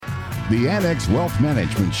The Annex Wealth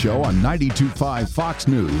Management Show on 92.5 Fox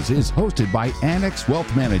News is hosted by Annex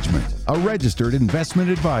Wealth Management, a registered investment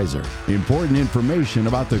advisor. Important information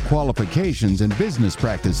about the qualifications and business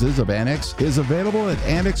practices of Annex is available at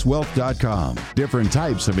annexwealth.com. Different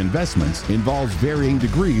types of investments involves varying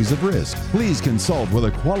degrees of risk. Please consult with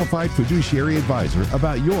a qualified fiduciary advisor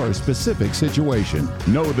about your specific situation.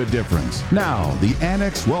 Know the difference. Now, the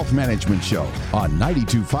Annex Wealth Management Show on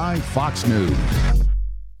 92.5 Fox News.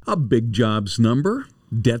 A big jobs number,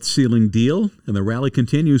 debt ceiling deal, and the rally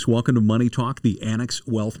continues. Welcome to Money Talk, the Annex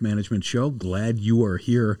Wealth Management Show. Glad you are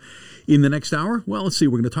here. In the next hour, well, let's see,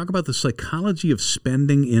 we're going to talk about the psychology of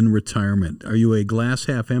spending in retirement. Are you a glass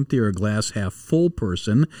half empty or a glass half full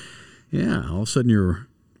person? Yeah, all of a sudden you're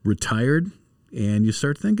retired and you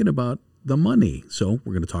start thinking about the money. So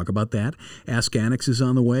we're going to talk about that. Ask Annex is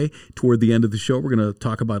on the way. Toward the end of the show, we're going to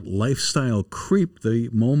talk about lifestyle creep, the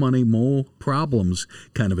mo money, mo problems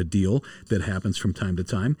kind of a deal that happens from time to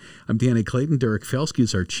time. I'm Danny Clayton. Derek Felsky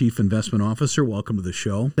is our Chief Investment Officer. Welcome to the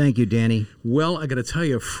show. Thank you, Danny. Well, I got to tell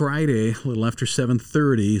you, Friday, a little after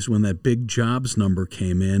 7:30 is when that big jobs number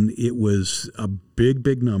came in. It was a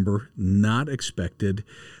big number, not expected.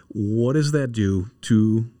 What does that do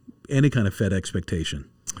to any kind of Fed expectation?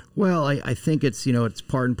 Well, I think it's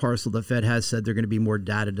part and parcel. The Fed has said they're going to be more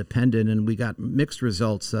data dependent, and we got mixed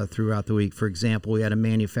results throughout the week. For example, we had a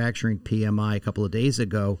manufacturing PMI a couple of days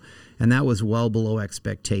ago, and that was well below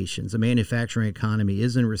expectations. The manufacturing economy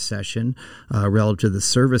is in recession relative to the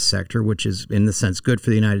service sector, which is, in the sense, good for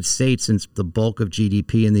the United States since the bulk of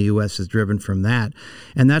GDP in the U.S. is driven from that.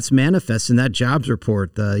 And that's manifest in that jobs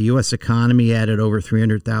report. The U.S. economy added over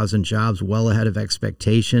 300,000 jobs, well ahead of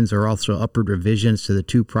expectations. There are also upward revisions to the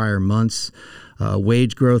two prior months.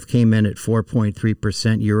 Wage growth came in at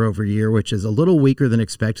 4.3% year over year, which is a little weaker than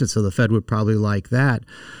expected, so the Fed would probably like that.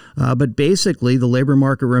 But basically, the labor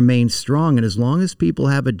market remains strong, and as long as people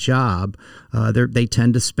have a job, they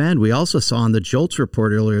tend to spend. We also saw on the JOLTS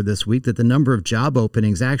report earlier this week that the number of job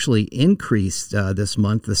openings actually increased this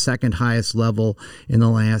month, the second highest level in the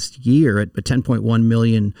last year at 10.1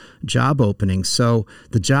 million job openings. So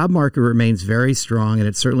the job market remains very strong, and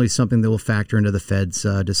it's certainly something that will factor into the Fed's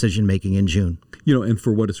decision-making in June. And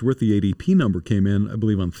for what it's worth, the ADP number came in, I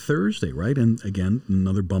believe, on Thursday, right? And again,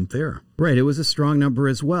 another bump there. Right. It was a strong number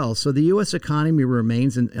as well. So the U.S. economy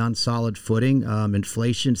remains on solid footing.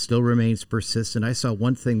 Inflation still remains persistent. I saw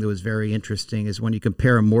one thing that was very interesting is when you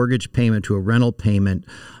compare a mortgage payment to a rental payment,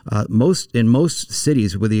 in most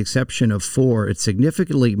cities, with the exception of 4, it's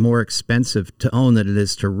significantly more expensive to own than it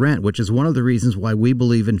is to rent, which is one of the reasons why we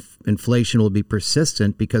believe inflation will be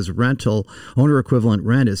persistent, because owner equivalent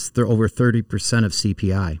rent is over 30% of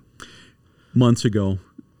CPI. Months ago,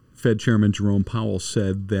 Fed Chairman Jerome Powell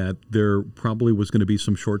said that there probably was going to be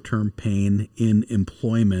some short-term pain in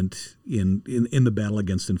employment in the battle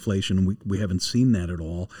against inflation. We haven't seen that at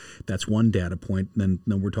all. That's one data point. Then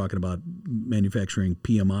we're talking about manufacturing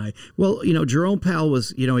PMI. Well, Jerome Powell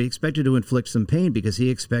was, he expected to inflict some pain because he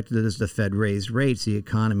expected that as the Fed raised rates, the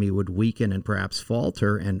economy would weaken and perhaps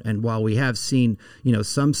falter. And while we have seen,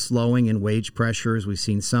 some slowing in wage pressures, we've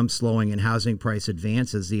seen some slowing in housing price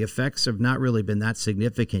advances, the effects have not really been that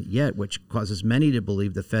significant yet, which causes many to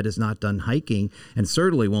believe the Fed is not done hiking and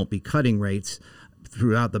certainly won't be cutting rates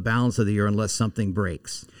throughout the balance of the year unless something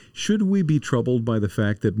breaks. Should we be troubled by the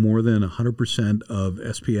fact that more than 100% of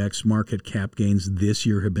SPX market cap gains this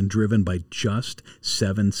year have been driven by just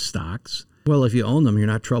 7 stocks? Well, if you own them, you're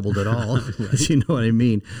not troubled at all, right. You know what I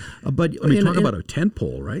mean. But talk about a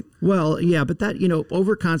tentpole, right? Well, yeah, but that,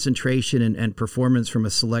 over-concentration and performance from a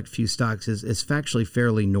select few stocks is factually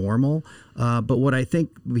fairly normal. But what I think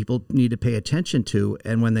people need to pay attention to,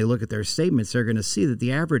 and when they look at their statements, they're going to see that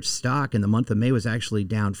the average stock in the month of May was actually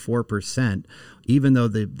down 4%, even though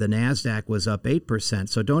the NASDAQ was up 8%.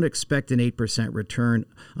 So don't expect an 8% return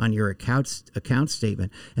on your account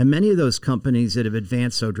statement. And many of those companies that have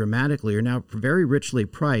advanced so dramatically are now very richly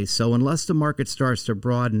priced. So unless the market starts to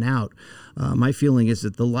broaden out, my feeling is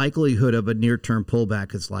that the likelihood of a near-term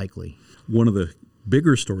pullback is likely. One of the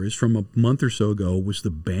bigger stories from a month or so ago was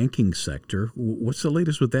the banking sector. What's the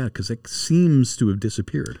latest with that? Because it seems to have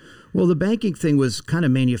disappeared. Well, the banking thing was kind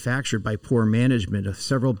of manufactured by poor management.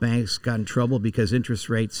 Several banks got in trouble because interest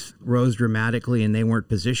rates rose dramatically and they weren't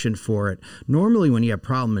positioned for it. Normally, when you have a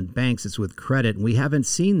problem in banks, it's with credit, and we haven't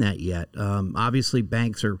seen that yet. Obviously,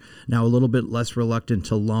 banks are now a little bit less reluctant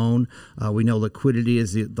to loan. We know liquidity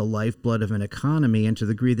is the lifeblood of an economy, and to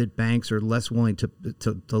the degree that banks are less willing to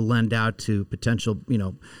lend out to potential,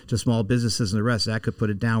 to small businesses and the rest, that could put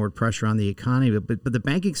a downward pressure on the economy. But the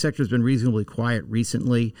banking sector has been reasonably quiet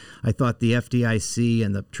recently. I thought the FDIC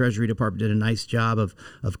and the Treasury Department did a nice job of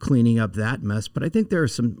cleaning up that mess. But I think there are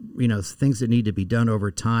some, things that need to be done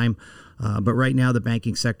over time. But right now, the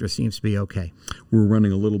banking sector seems to be okay. We're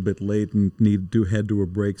running a little bit late and need to head to a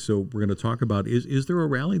break. So we're going to talk about, is there a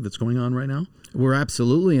rally that's going on right now? We're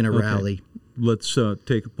absolutely in a rally. Let's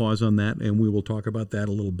take a pause on that, and we will talk about that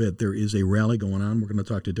a little bit. There is a rally going on. We're going to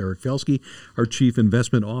talk to Derek Felsky, our Chief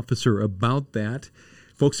Investment Officer, about that.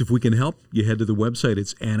 Folks, if we can help, you head to the website.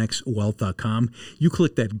 It's annexwealth.com. You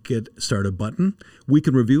click that Get Started button. Week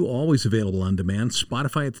in Review, always available on demand.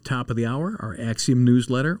 Spotify at the top of the hour, our Axiom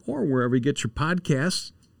newsletter, or wherever you get your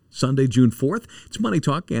podcasts. Sunday, June 4th. It's Money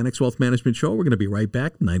Talk, Annex Wealth Management Show. We're going to be right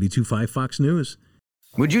back. 92.5 Fox News.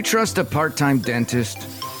 Would you trust a part-time dentist?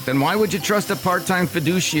 Then why would you trust a part-time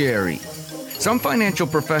fiduciary? Some financial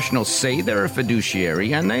professionals say they're a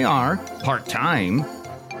fiduciary, and they are, part-time.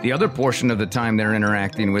 The other portion of the time they're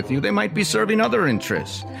interacting with you, they might be serving other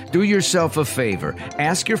interests. Do yourself a favor.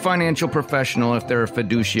 Ask your financial professional if they're a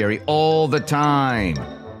fiduciary all the time.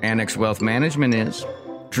 Annex Wealth Management is.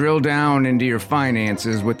 Drill down into your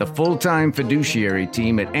finances with the full-time fiduciary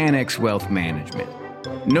team at Annex Wealth Management.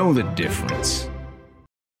 Know the difference.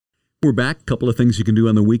 We're back. A couple of things you can do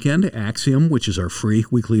on the weekend. Axiom, which is our free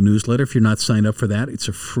weekly newsletter. If you're not signed up for that, it's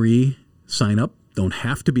a free sign-up. Don't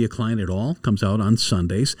have to be a client at all. Comes out on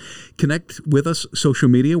Sundays. Connect with us social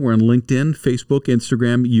media. We're on LinkedIn, Facebook,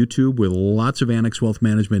 Instagram, YouTube, with lots of Annex Wealth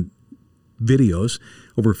Management videos,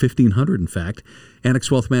 over 1,500 in fact.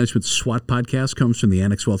 Annex Wealth Management SWAT podcast comes from the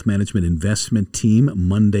Annex Wealth Management investment team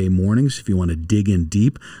Monday mornings. If you want to dig in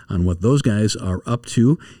deep on what those guys are up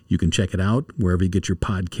to, you can check it out wherever you get your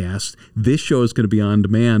podcasts. This show is going to be on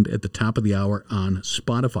demand at the top of the hour on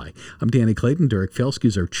Spotify. I'm Danny Clayton. Derek Felsky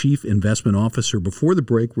is our Chief Investment Officer. Before the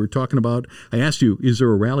break, we were talking about, I asked you, is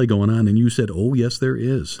there a rally going on? And you said, oh, yes, there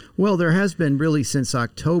is. Well, there has been really since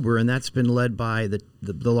October, and that's been led by the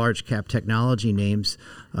large cap technology names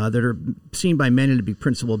that are seen by many to be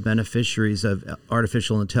principal beneficiaries of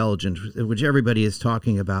artificial intelligence, which everybody is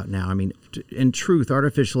talking about now. I mean, in truth,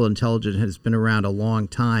 artificial intelligence has been around a long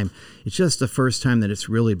time. It's just the first time that it's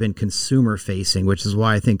really been consumer facing, which is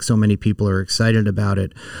why I think so many people are excited about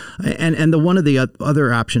it. And one of the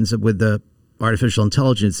other options with the artificial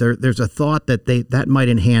intelligence, there's a thought that that might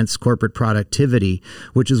enhance corporate productivity,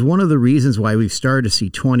 which is one of the reasons why we've started to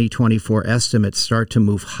see 2024 estimates start to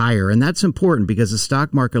move higher. And that's important because the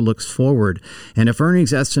stock market looks forward. And if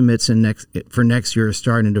earnings estimates for next year are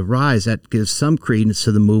starting to rise, that gives some credence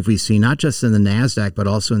to the move we see, not just in the NASDAQ, but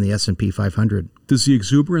also in the S&P 500. Does the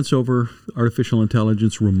exuberance over artificial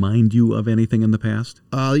intelligence remind you of anything in the past?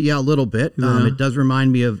 Yeah, a little bit. Yeah. It does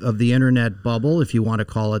remind me of the internet bubble, if you want to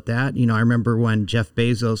call it that. I remember when Jeff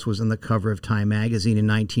Bezos was on the cover of Time magazine in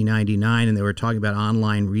 1999, and they were talking about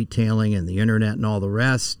online retailing and the internet and all the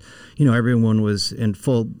rest. Everyone was in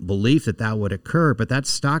full belief that would occur, but that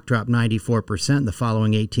stock dropped 94% in the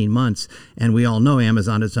following 18 months. And we all know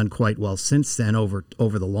Amazon has done quite well since then over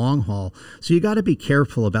the long haul. So you got to be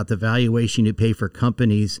careful about the valuation you pay for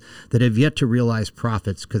companies that have yet to realize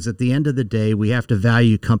profits, because at the end of the day, we have to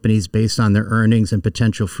value companies based on their earnings and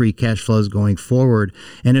potential free cash flows going forward.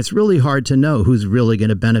 And it's really hard to know who's really going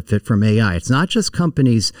to benefit from AI. It's not just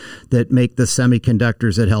companies that make the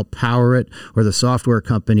semiconductors that help power it or the software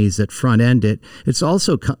companies that front end it. It's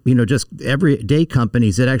also, just everyday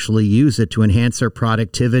companies that actually use it to enhance their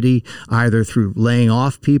productivity, either through laying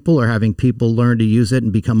off people or having people learn to use it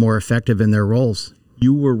and become more effective in their roles.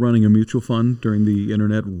 You were running a mutual fund during the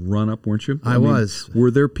internet run-up, weren't you? I was. Were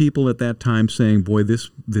there people at that time saying, "Boy, this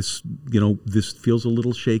feels a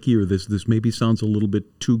little shaky," or this maybe sounds a little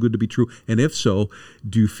bit too good to be true"? And if so,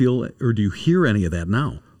 do you feel or do you hear any of that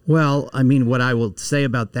now? Well, what I will say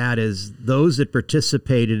about that is those that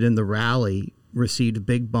participated in the rally received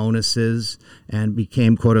big bonuses and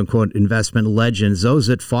became quote unquote investment legends. Those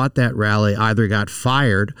that fought that rally either got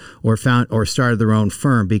fired or started their own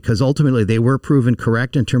firm, because ultimately they were proven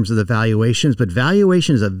correct in terms of the valuations. But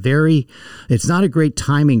valuation is it's not a great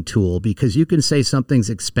timing tool, because you can say something's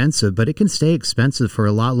expensive, but it can stay expensive for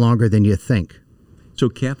a lot longer than you think. So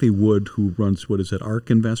Kathy Wood, who runs, ARK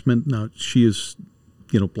Investment, now she is,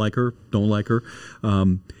 like her, don't like her.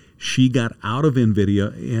 She got out of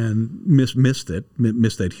NVIDIA and missed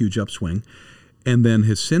that huge upswing, and then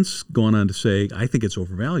has since gone on to say, I think it's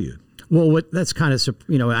overvalued. Well, that's kind of,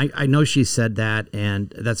 I know she said that,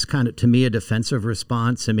 and that's kind of, to me, a defensive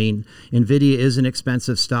response. NVIDIA is an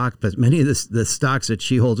expensive stock, but many of the stocks that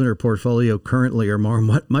she holds in her portfolio currently are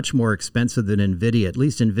much more expensive than NVIDIA. At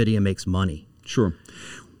least NVIDIA makes money. Sure.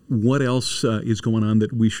 What else is going on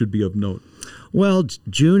that we should be of note? Well,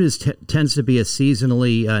 June tends to be a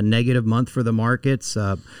seasonally negative month for the markets.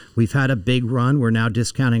 We've had a big run. We're now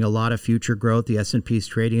discounting a lot of future growth. The S&P is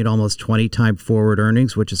trading at almost 20 times forward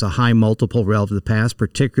earnings, which is a high multiple relative to the past,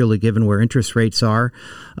 particularly given where interest rates are.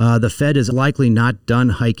 The Fed is likely not done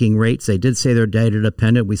hiking rates. They did say they're data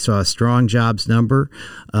dependent. We saw a strong jobs number.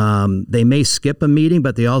 They may skip a meeting,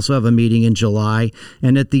 but they also have a meeting in July.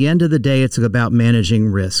 And at the end of the day, it's about managing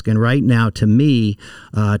risk. And right now, to me,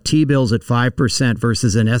 T-bills at 5%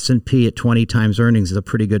 versus an S&P at 20 times earnings is a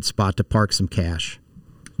pretty good spot to park some cash.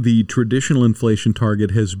 The traditional inflation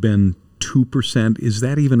target has been 2%. Is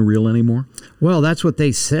that even real anymore? Well, that's what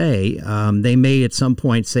they say. They may at some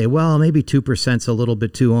point say, well, maybe 2% is a little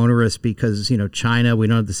bit too onerous because, China, we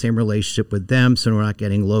don't have the same relationship with them, so we're not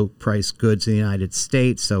getting low-priced goods in the United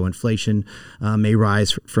States, so inflation may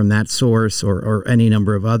rise from that source or any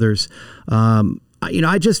number of others.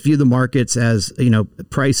 I just view the markets as,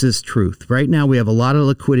 price is truth. Right now, we have a lot of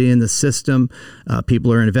liquidity in the system.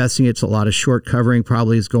 People are investing. It's a lot of short covering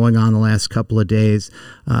probably is going on the last couple of days.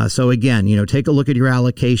 So again, take a look at your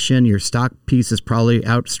allocation. Your stock piece has probably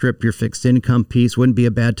outstripped your fixed income piece. Wouldn't be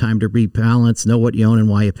a bad time to rebalance, know what you own and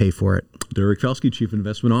why you pay for it. Derek Felsky, Chief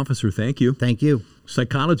Investment Officer, thank you. Thank you.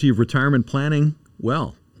 Psychology of retirement planning.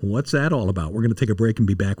 Well, what's that all about? We're going to take a break and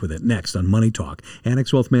be back with it next on Money Talk.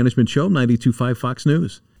 Annex Wealth Management Show, 92.5 Fox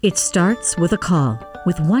News. It starts with a call.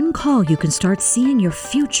 With one call, you can start seeing your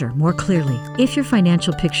future more clearly. If your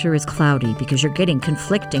financial picture is cloudy because you're getting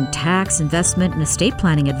conflicting tax, investment, and estate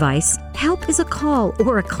planning advice, help is a call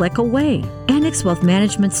or a click away. Annex Wealth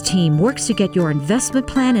Management's team works to get your investment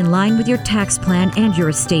plan in line with your tax plan and your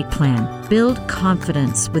estate plan. Build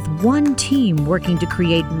confidence with one team working to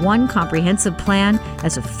create one comprehensive plan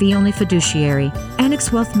as a fee-only fiduciary.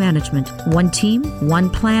 Annex Wealth Management. One team, one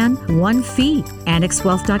plan, one fee.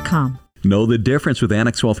 AnnexWealth.com. Know the difference with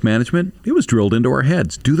Annex Wealth Management? It was drilled into our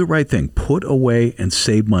heads. Do the right thing. Put away and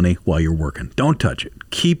save money while you're working. Don't touch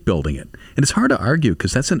it. Keep building it. And it's hard to argue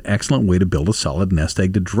because that's an excellent way to build a solid nest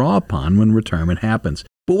egg to draw upon when retirement happens.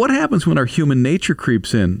 But what happens when our human nature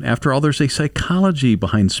creeps in? After all, there's a psychology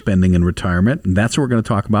behind spending in retirement, and that's what we're going to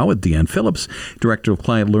talk about with Deanne Phillips, Director of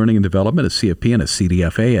Client Learning and Development at CFP and a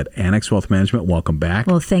CDFA at Annex Wealth Management. Welcome back.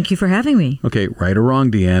 Well, thank you for having me. Okay, right or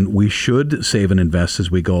wrong, Deanne, we should save and invest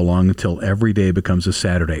as we go along until every day becomes a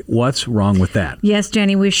Saturday. What's wrong with that? Yes,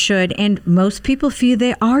 Danny, we should. And most people feel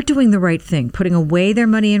they are doing the right thing, putting away their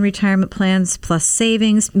money in retirement plans, plus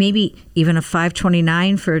savings, maybe even a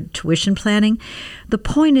 529 for tuition planning. The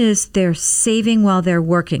point is they're saving while they're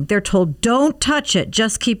working. They're told, don't touch it,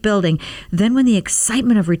 just keep building. Then when the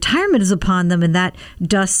excitement of retirement is upon them and that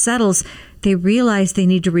dust settles, they realize they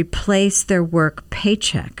need to replace their work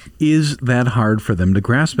paycheck. Is that hard for them to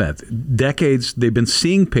grasp that? Decades, they've been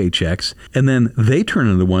seeing paychecks, and then they turn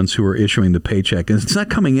into the ones who are issuing the paycheck. And it's not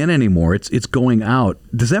coming in anymore. It's going out.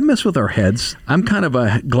 Does that mess with our heads? I'm kind of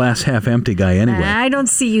a glass half empty guy anyway. I don't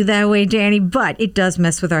see you that way, Danny, but it does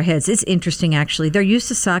mess with our heads. It's interesting, actually. They're used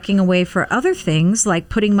to socking away for other things, like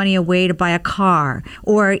putting money away to buy a car,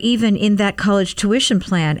 or even in that college tuition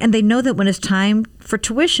plan. And they know that when it's time for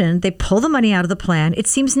tuition, they pull the money out of the plan. It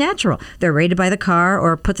seems natural. They're ready to buy the car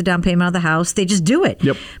or put the down payment on the house. They just do it.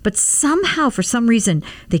 Yep. But somehow, for some reason,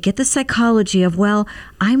 they get the psychology of, well,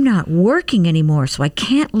 I'm not working anymore, so I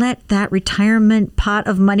can't let that retirement pot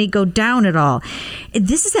of money go down at all.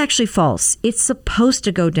 This is actually false. It's supposed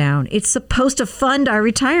to go down. It's supposed to fund our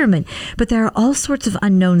retirement. But there are all sorts of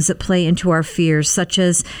unknowns that play into our fears, such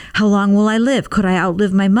as, how long will I live? Could I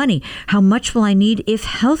outlive my money? How much will I need if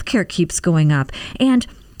healthcare keeps going up? And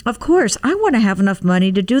of course, I want to have enough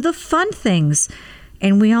money to do the fun things.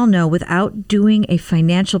 And we all know without doing a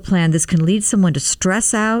financial plan, this can lead someone to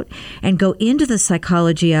stress out and go into the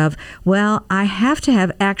psychology of, well, I have to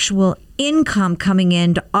have actual income coming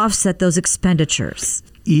in to offset those expenditures.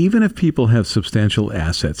 Even if people have substantial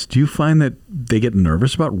assets, do you find that they get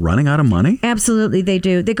nervous about running out of money? Absolutely, they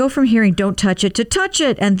do. They go from hearing don't touch it to touch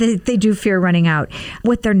it, and they do fear running out.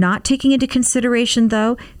 What they're not taking into consideration,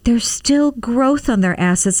 though, there's still growth on their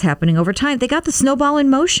assets happening over time. They got the snowball in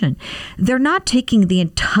motion. They're not taking the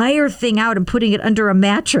entire thing out and putting it under a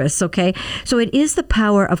mattress, okay? So it is the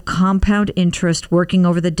power of compound interest working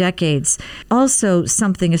over the decades. Also,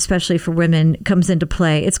 something, especially for women, comes into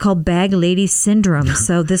play. It's called bag lady syndrome.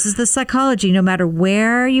 So this is the psychology. No matter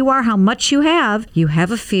where you are, how much you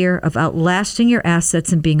have a fear of outlasting your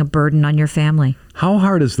assets and being a burden on your family. How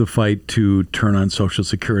hard is the fight to turn on Social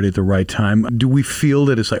Security at the right time? Do we feel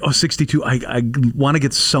that it's like, 62, I want to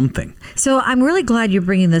get something? So I'm really glad you're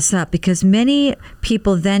bringing this up, because many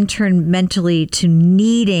people then turn mentally to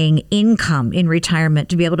needing income in retirement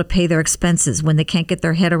to be able to pay their expenses when they can't get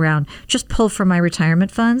their head around, just pull from my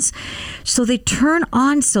retirement funds. So they turn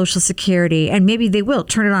on Social Security, and maybe they will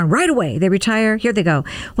turn it on right away. They retire, here they go.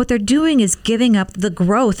 What they're doing is giving up the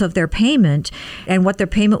growth of their payment and what their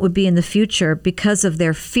payment would be in the future because of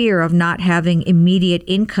their fear of not having immediate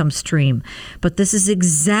income stream. But this is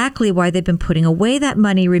exactly why they've been putting away that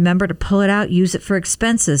money. Remember to pull it out, use it for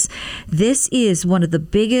expenses. This is one of the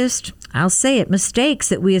biggest, I'll say it, mistakes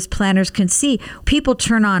that we as planners can see. People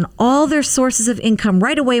turn on all their sources of income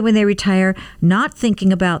right away when they retire, not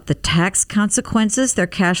thinking about the tax consequences, their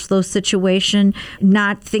cash flow situation,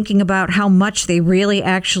 not thinking about how much they really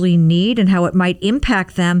actually need and how it might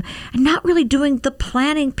impact them, and not really doing the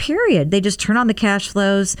planning period. They just turn on the cash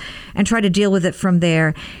flows and try to deal with it from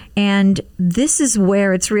there. And this is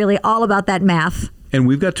where it's really all about that math. And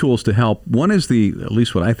we've got tools to help. One is at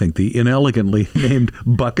least what I think, the inelegantly named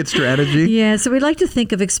bucket strategy. Yeah, so we like to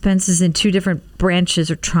think of expenses in two different branches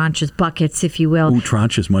or tranches, buckets, if you will. Ooh,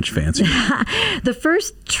 tranche is much fancier. The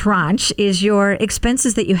first tranche is your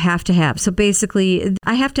expenses that you have to have. So basically,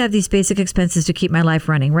 I have to have these basic expenses to keep my life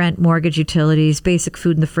running: rent, mortgage, utilities, basic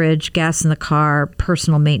food in the fridge, gas in the car,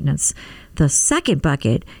 personal maintenance. The second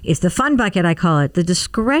bucket is the fun bucket, I call it, the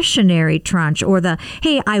discretionary tranche, or the,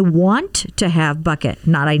 hey, I want to have bucket,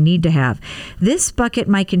 not I need to have. This bucket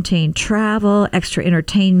might contain travel, extra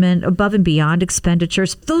entertainment, above and beyond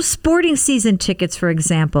expenditures, those sporting season tickets, for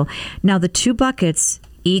example. Now, the two buckets,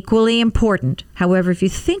 equally important. However, if you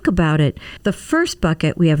think about it, the first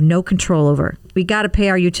bucket we have no control over. We got to pay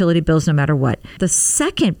our utility bills no matter what. The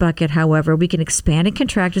second bucket, however, we can expand and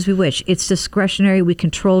contract as we wish. It's discretionary. We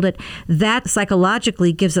controlled it. That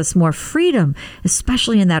psychologically gives us more freedom,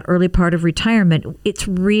 especially in that early part of retirement. It's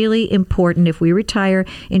really important if we retire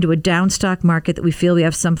into a down stock market that we feel we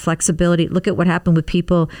have some flexibility. Look at what happened with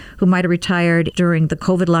people who might have retired during the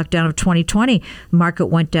COVID lockdown of 2020. The market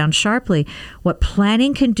went down sharply. What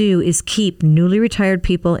planning can do is keep newly retired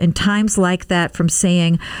people in times like that from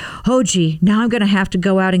saying, oh, gee, now I'm going to have to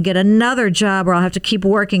go out and get another job, or I'll have to keep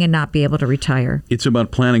working and not be able to retire. It's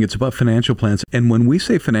about planning. It's about financial plans. And when we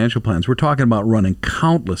say financial plans, we're talking about running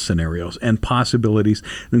countless scenarios and possibilities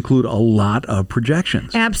that include a lot of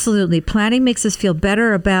projections. Absolutely. Planning makes us feel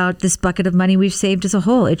better about this bucket of money we've saved as a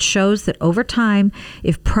whole. It shows that over time,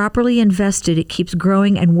 if properly invested, it keeps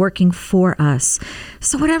growing and working for us.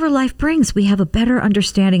 So whatever life brings, we have a better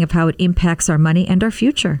understanding of how it impacts our money and our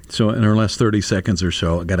future. So in our last 30 seconds or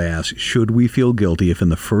so, I got to ask, should we feel guilty if in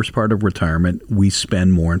the first part of retirement we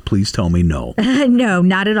spend more? And please tell me no. No,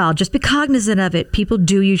 not at all. Just be cognizant of it. People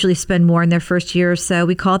do usually spend more in their first year or so.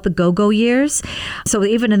 We call it the go-go years. So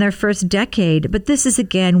even in their first decade. But this is,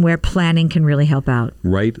 again, where planning can really help out.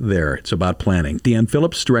 Right there. It's about planning. Deanne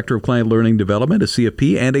Phillips, Director of Client Learning Development, a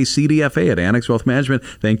CFP and a CDFA at Annex Wealth Management.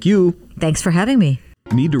 Thank you. Thanks for having me.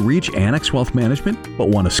 Need to reach Annex Wealth Management but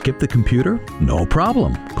want to skip the computer? No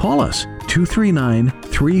problem. Call us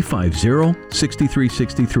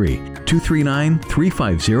 239-350-6363.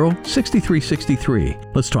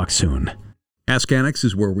 239-350-6363. Let's talk soon. Ask Annex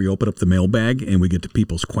is where we open up the mailbag and we get to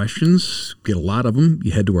people's questions. Get a lot of them.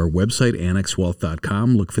 You head to our website,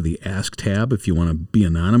 annexwealth.com. Look for the Ask tab. If you want to be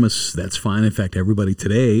anonymous, that's fine. In fact, everybody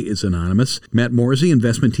today is anonymous. Matt Morsey,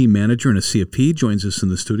 Investment Team Manager and a CFP, joins us in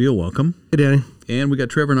the studio. Welcome. Hey, Danny. And we got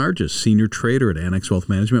Trevor Nargis, Senior Trader at Annex Wealth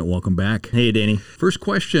Management. Welcome back. Hey, Danny. First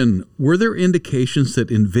question, were there indications that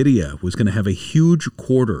NVIDIA was going to have a huge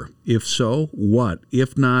quarter? If so, what?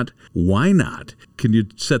 If not, why not? Can you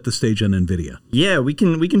set the stage on NVIDIA? Yeah, we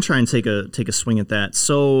can try and take a swing at that.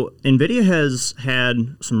 So NVIDIA has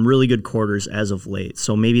had some really good quarters as of late.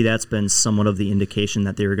 So maybe that's been somewhat of the indication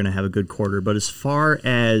that they were going to have a good quarter. But as far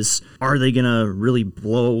as are they going to really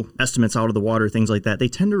blow estimates out of the water, things like that, they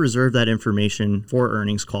tend to reserve that information for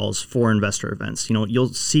earnings calls, for investor events. You know,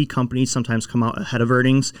 you'll see companies sometimes come out ahead of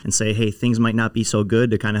earnings and say, hey, things might not be so good,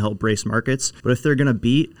 to kind of help brace markets. But if they're going to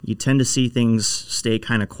beat, you tend to see things stay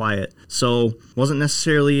kind of quiet. So wasn't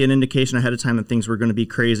necessarily an indication ahead of time that things were going to be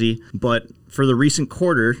crazy, but for the recent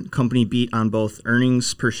quarter, company beat on both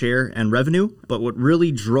earnings per share and revenue. But what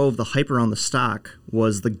really drove the hype around the stock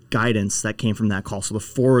was the guidance that came from that call. So the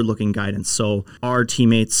forward-looking guidance. So our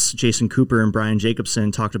teammates, Jason Cooper and Brian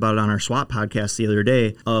Jacobson, talked about it on our SWAT podcast the other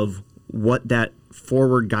day of what that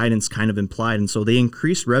forward guidance kind of implied. And so they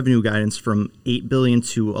increased revenue guidance from $8 billion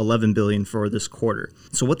to $11 billion for this quarter.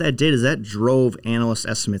 So what that did is that drove analyst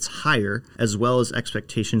estimates higher, as well as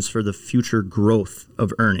expectations for the future growth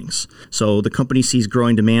of earnings. So the company sees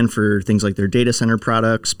growing demand for things like their data center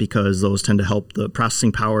products because those tend to help the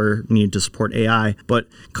processing power needed to support AI. But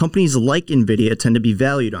companies like NVIDIA tend to be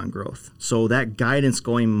valued on growth. So that guidance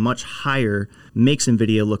going much higher makes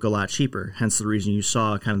NVIDIA look a lot cheaper, hence the reason you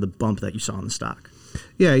saw kind of the bump that you saw in the stock.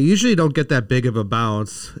 Yeah, you usually don't get that big of a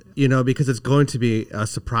bounce, because it's going to be a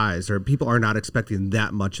surprise, or people are not expecting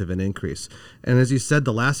that much of an increase. And as you said,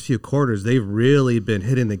 the last few quarters, they've really been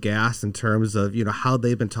hitting the gas in terms of, how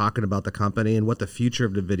they've been talking about the company and what the future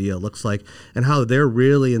of NVIDIA looks like, and how they're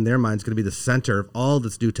really, in their minds, going to be the center of all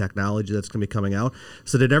this new technology that's going to be coming out.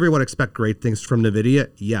 So did everyone expect great things from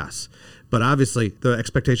NVIDIA? Yes. But obviously, the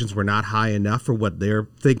expectations were not high enough for what they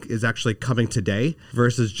think is actually coming today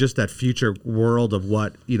versus just that future world of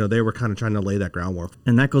what, they were kind of trying to lay that groundwork.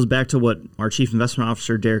 And that goes back to what our Chief Investment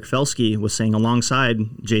Officer, Derek Felsky, was saying alongside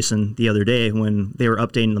Jason the other day when they were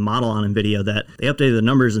updating the model on NVIDIA, that they updated the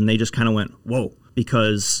numbers and they just kind of went, whoa,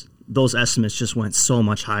 because those estimates just went so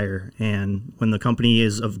much higher. And when the company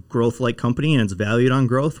is a growth-like company and it's valued on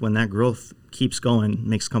growth, when that growth keeps going, it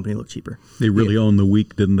makes the company look cheaper. They really owned the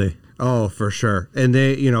week, didn't they? Oh, for sure. And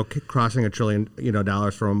they, crossing $1 trillion,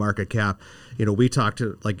 dollars from a market cap. We talked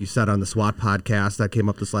to, like you said, on the SWAT podcast that came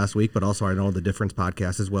up this last week, but also I know the Difference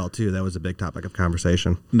podcast as well, too. That was a big topic of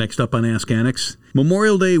conversation. Next up on Ask Annex,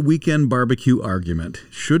 Memorial Day weekend barbecue argument.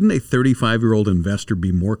 Shouldn't a 35-year-old investor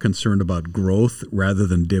be more concerned about growth rather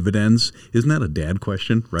than dividends? Isn't that a dad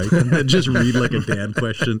question, right? Just read like a dad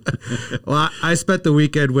question. Well, I spent the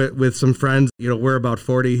weekend with some friends. We're about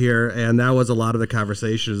 40 here, and that was a lot of the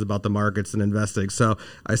conversations about the markets and investing. So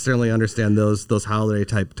I certainly understand those holiday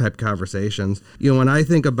type conversations. When I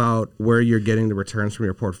think about where you're getting the returns from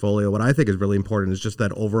your portfolio, what I think is really important is just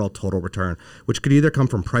that overall total return, which could either come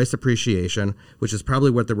from price appreciation, which is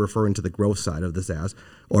probably what they're referring to the growth side of this as,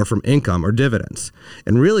 or from income or dividends.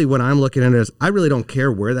 And really what I'm looking at is I really don't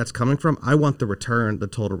care where that's coming from. I want the return, the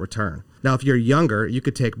total return. Now, if you're younger, you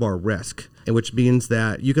could take more risk, which means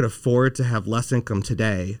that you could afford to have less income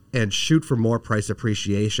today and shoot for more price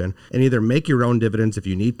appreciation and either make your own dividends if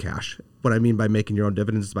you need cash. What I mean by making your own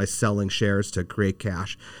dividends is by selling shares to create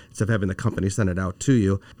cash instead of having the company send it out to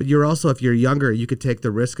you. But you're also, if you're younger, you could take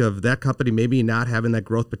the risk of that company maybe not having that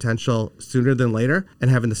growth potential sooner than later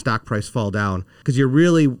and having the stock price fall down. Because you're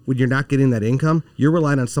really, when you're not getting that income, you're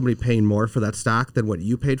relying on somebody paying more for that stock than what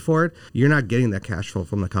you paid for it. You're not getting that cash flow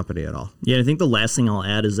from the company at all. Yeah, I think the last thing I'll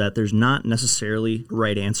add is that there's not necessarily a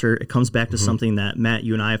right answer. It comes back to something that Matt,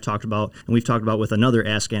 you and I have talked about, and we've talked about with another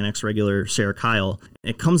Ask Annex regular, Sarah Kyle.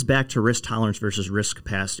 It comes back to risk tolerance versus risk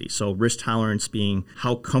capacity. So risk tolerance being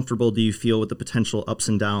how comfortable do you feel with the potential ups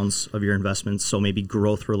and downs of your investments. So maybe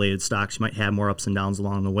growth-related stocks, you might have more ups and downs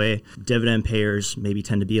along the way. Dividend payers maybe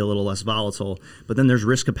tend to be a little less volatile. But then there's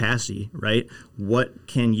risk capacity, right? What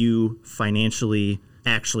can you financially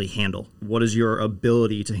actually handle? What is your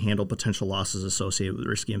ability to handle potential losses associated with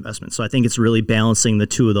risky investments? So I think it's really balancing the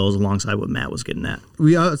two of those alongside what Matt was getting at.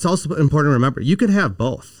 It's also important to remember, you could have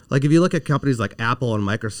both. Like if you look at companies like Apple and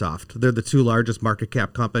Microsoft, they're the two largest market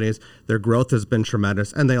cap companies. Their growth has been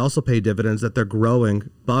tremendous, and they also pay dividends that they're growing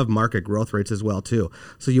above market growth rates as well too.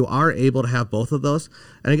 So you are able to have both of those.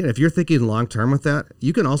 And again, if you're thinking long term with that,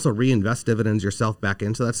 you can also reinvest dividends yourself back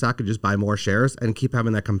into that stock and just buy more shares and keep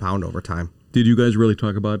having that compound over time. Did you guys really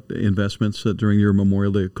talk about investments during your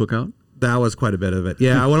Memorial Day cookout? That was quite a bit of it.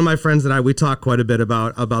 Yeah, one of my friends and I, we talked quite a bit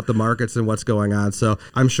about the markets and what's going on. So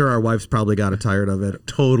I'm sure our wives probably got tired of it.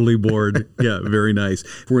 Totally bored. Yeah, very nice.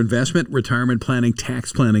 For investment, retirement planning,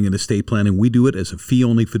 tax planning, and estate planning, we do it as a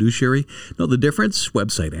fee-only fiduciary. Know the difference?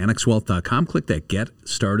 Website, annexwealth.com. Click that Get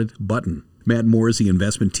Started button. Matt Moore is the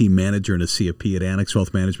investment team manager and a CFP at Annex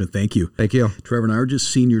Wealth Management. Thank you. Thank you. Trevor Nargis,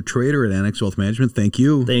 senior trader at Annex Wealth Management. Thank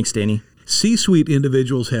you. Thanks, Danny. C-suite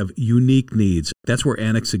individuals have unique needs. That's where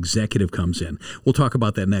Annex Executive comes in. We'll talk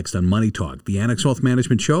about that next on Money Talk, the Annex Wealth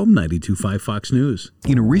Management Show, 92.5 Fox News.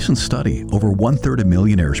 In a recent study, over 1/3 of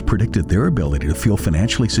millionaires predicted their ability to feel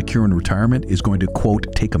financially secure in retirement is going to, quote,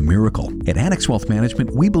 take a miracle. At Annex Wealth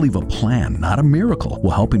Management, we believe a plan, not a miracle,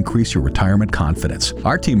 will help increase your retirement confidence.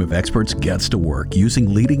 Our team of experts gets to work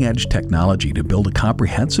using leading-edge technology to build a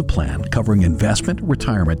comprehensive plan covering investment,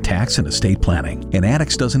 retirement, tax, and estate planning. And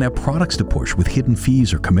Annex doesn't have products to push with hidden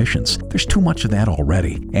fees or commissions. There's too much of that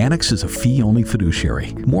already. Annex is a fee-only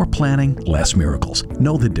fiduciary. More planning, less miracles.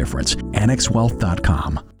 Know the difference.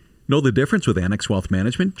 AnnexWealth.com. Know the difference with Annex Wealth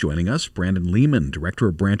Management? Joining us, Brandon Lehman, Director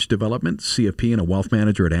of Branch Development, CFP, and a Wealth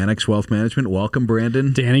Manager at Annex Wealth Management. Welcome,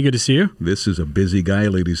 Brandon. Danny, good to see you. This is a busy guy,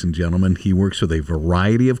 ladies and gentlemen. He works with a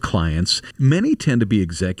variety of clients. Many tend to be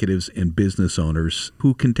executives and business owners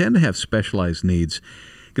who can tend to have specialized needs.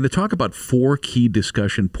 Going to talk about 4 key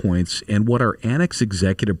discussion points and what our Annex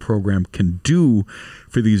Executive program can do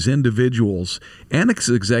for these individuals. Annex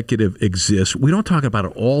Executive exists. We don't talk about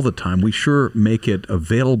it all the time. We sure make it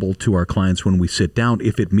available to our clients when we sit down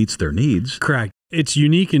if it meets their needs. Correct. It's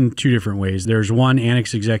unique in 2 different ways. There's one,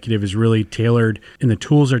 Annex Executive is really tailored, and the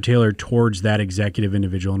tools are tailored towards that executive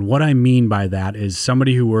individual. And what I mean by that is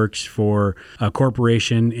somebody who works for a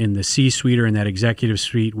corporation in the C-suite or in that executive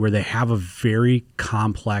suite where they have a very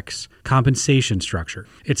complex compensation structure.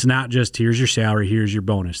 It's not just here's your salary, here's your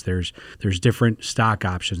bonus. There's different stock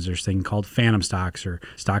options. There's a thing called phantom stocks or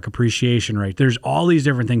stock appreciation, right? There's all these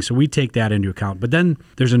different things. So we take that into account. But then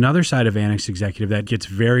there's another side of Annex Executive that gets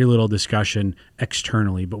very little discussion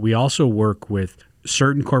externally, but we also work with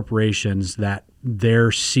certain corporations that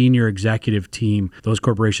their senior executive team, those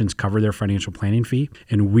corporations cover their financial planning fee,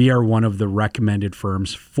 and we are one of the recommended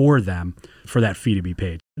firms for them for that fee to be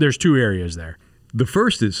paid. There's 2 areas there. The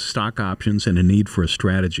first is stock options and a need for a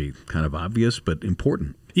strategy. Kind of obvious, but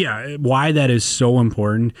important. Yeah, why that is so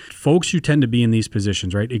important. Folks who tend to be in these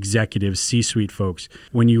positions, right? Executives, C-suite folks,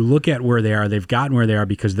 when you look at where they are, they've gotten where they are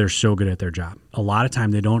because they're so good at their job. A lot of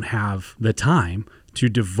time they don't have the time to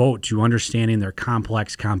devote to understanding their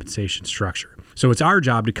complex compensation structure. So it's our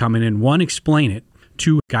job to come in and 1, explain it,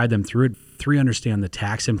 2, guide them through it, 3, understand the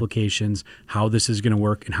tax implications, how this is going to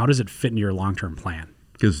work, and how does it fit into your long-term plan.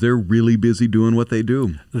 Because they're really busy doing what they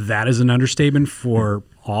do. That is an understatement for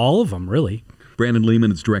all of them, really. Brandon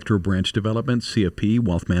Lehman is Director of Branch Development, CFP,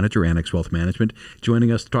 Wealth Manager, Annex Wealth Management,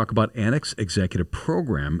 joining us to talk about Annex Executive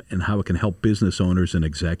Program and how it can help business owners and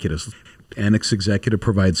executives. Annex Executive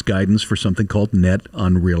provides guidance for something called net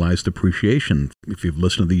unrealized appreciation. If you've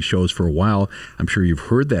listened to these shows for a while, I'm sure you've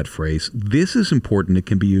heard that phrase. This is important. It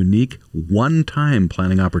can be a unique one-time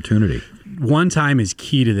planning opportunity. One time is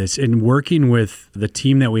key to this. In working with the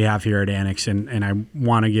team that we have here at Annex, and I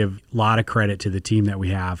want to give a lot of credit to the team that we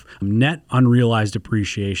have, net unrealized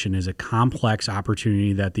appreciation is a complex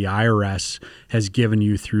opportunity that the IRS has given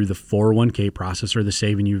you through the 401k process or the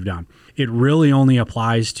saving you've done. It really only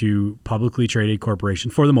applies to publicly traded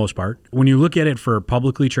corporations for the most part. When you look at it for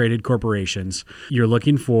publicly traded corporations, you're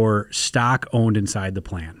looking for stock owned inside the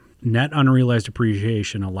plan. Net unrealized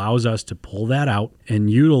appreciation allows us to pull that out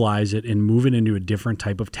and utilize it and move it into a different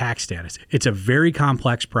type of tax status. It's a very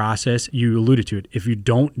complex process. You alluded to it. If you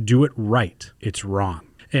don't do it right, it's wrong.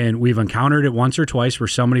 And we've encountered it once or twice where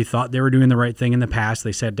somebody thought they were doing the right thing in the past.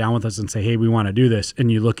 They sat down with us and say, hey, we want to do this.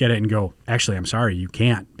 And you look at it and go, actually, I'm sorry, you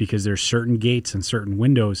can't, because there's certain gates and certain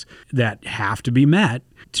windows that have to be met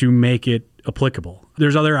to make it applicable.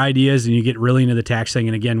 There's other ideas, and you get really into the tax thing.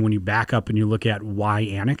 And again, when you back up and you look at why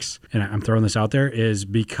Annex, and I'm throwing this out there, is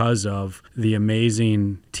because of the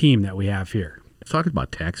amazing team that we have here. Talking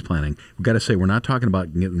about tax planning, we've got to say we're not talking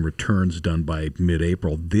about getting returns done by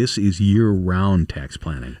mid-April. This is year-round tax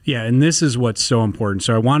planning. Yeah, and this is what's so important.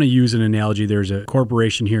 So I want to use an analogy. There's a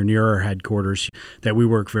corporation here near our headquarters that we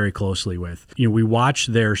work very closely with. We watch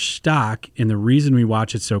their stock, and the reason we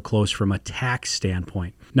watch it so close from a tax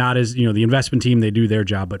standpoint, not as, the investment team, they do their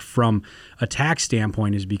job, but from a tax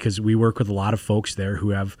standpoint is because we work with a lot of folks there who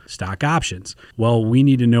have stock options. Well, we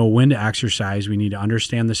need to know when to exercise. We need to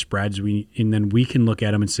understand the spreads. And then we can look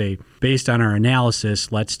at them and say, based on our analysis,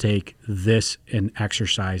 let's take this and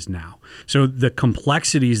exercise now. So the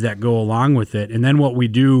complexities that go along with it. And then what we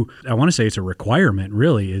do, I want to say it's a requirement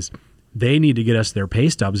really, is they need to get us their pay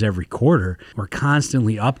stubs every quarter. We're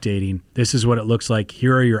constantly updating. This is what it looks like.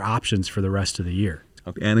 Here are your options for the rest of the year.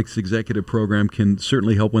 Annex Executive Program can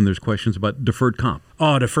certainly help when there's questions about deferred comp.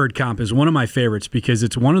 Oh, deferred comp is one of my favorites because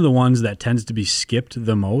it's one of the ones that tends to be skipped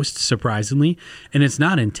the most, surprisingly. And it's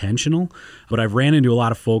not intentional, but I've ran into a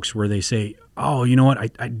lot of folks where they say, oh, you know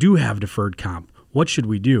what, I do have deferred comp. What should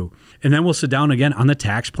we do? And then we'll sit down again on the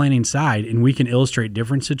tax planning side, and we can illustrate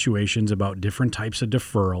different situations about different types of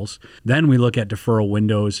deferrals. Then we look at deferral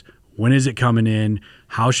windows. When is it coming in?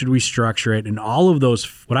 How should we structure it? And all of those,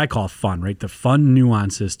 what I call fun, right? The fun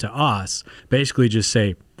nuances to us basically just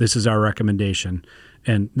say, this is our recommendation,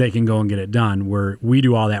 and they can go and get it done, where we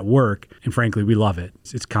do all that work. And frankly, we love it.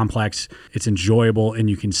 It's complex, it's enjoyable, and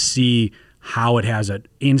you can see how it has an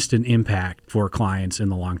instant impact for clients in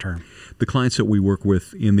the long term. The clients that we work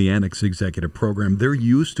with in the Annex Executive program, they're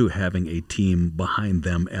used to having a team behind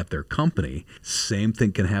them at their company. Same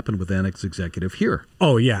thing can happen with Annex Executive here.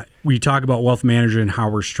 Oh, yeah. We talk about wealth manager and how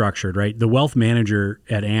we're structured, right? The wealth manager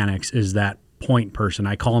at Annex is that point person.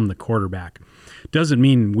 I call him the quarterback. Doesn't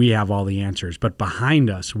mean we have all the answers, but behind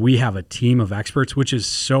us, we have a team of experts, which is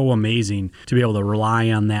so amazing to be able to rely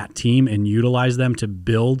on that team and utilize them to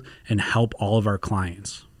build and help all of our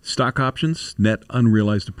clients. Stock options, net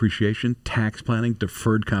unrealized appreciation, tax planning,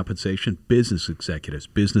 deferred compensation, business executives,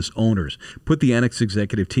 business owners. Put the Annex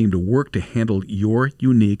Executive team to work to handle your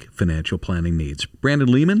unique financial planning needs.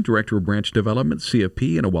 Brandon Lehman, Director of Branch Development,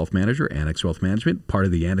 CFP, and a Wealth Manager, Annex Wealth Management, part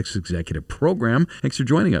of the Annex Executive program. Thanks for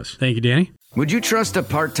joining us. Thank you, Danny. Would you trust a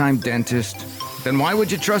part-time dentist? Then why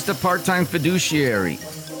would you trust a part-time fiduciary?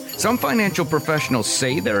 Some financial professionals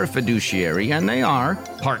say they're a fiduciary, and they are,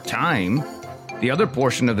 part-time. The other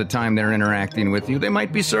portion of the time they're interacting with you, they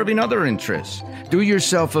might be serving other interests. Do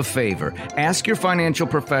yourself a favor. Ask your financial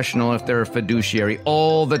professional if they're a fiduciary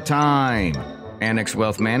all the time. Annex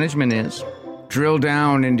Wealth Management is. Drill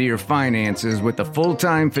down into your finances with the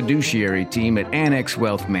full-time fiduciary team at Annex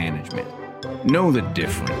Wealth Management. Know the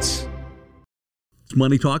difference.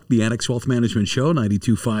 Money Talk, the Annex Wealth Management Show,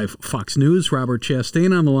 92.5 Fox News. Robert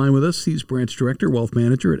Chastain on the line with us. He's Branch Director, Wealth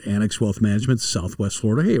Manager at Annex Wealth Management, Southwest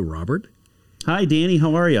Florida. Hey, Robert. Hi, Danny.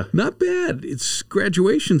 How are you? Not bad. It's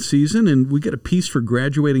graduation season, and we got a piece for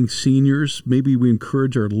graduating seniors. Maybe we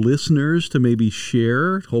encourage our listeners to maybe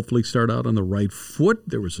share, hopefully start out on the right foot.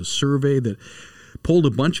 There was a survey that polled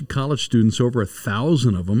a bunch of college students, over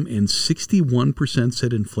 1,000 of them, and 61%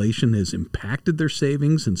 said inflation has impacted their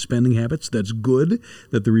savings and spending habits. That's good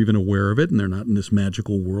that they're even aware of it and they're not in this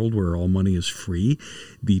magical world where all money is free.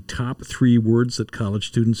 The top 3 words that college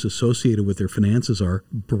students associated with their finances are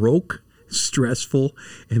broke, stressful,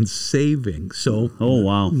 and saving. So, oh,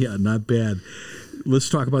 wow. Yeah, not bad. Let's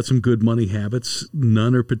talk about some good money habits.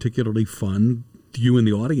 None are particularly fun. You in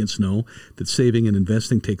the audience know that saving and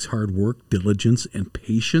investing takes hard work, diligence, and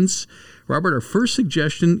patience. Robert, our first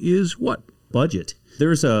suggestion is what? Budget.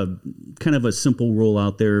 There's a kind of a simple rule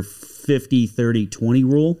out there, 50, 30, 20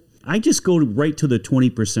 rule. I just go right to the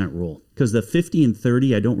 20% rule because the 50 and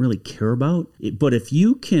 30 I don't really care about. But if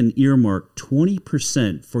you can earmark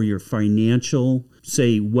 20% for your financial,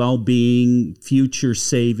 say, well-being, future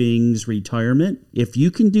savings, retirement, if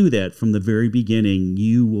you can do that from the very beginning,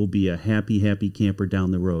 you will be a happy, happy camper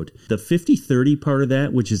down the road. The 50-30 part of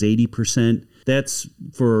that, which is 80%, that's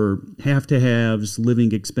for have-to-haves,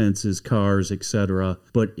 living expenses, cars, etc.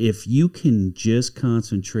 But if you can just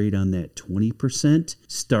concentrate on that 20%,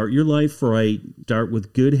 start your life right, start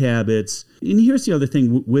with good habits. And here's the other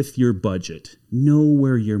thing with your budget. Know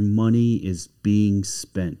where your money is being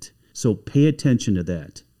spent. So pay attention to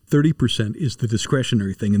that. 30% is the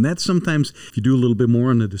discretionary thing. And that's sometimes, if you do a little bit more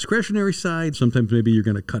on the discretionary side, sometimes maybe you're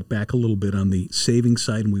going to cut back a little bit on the saving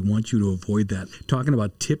side, and we want you to avoid that. Talking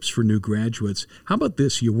about tips for new graduates, how about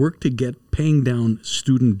this? You work to get paying down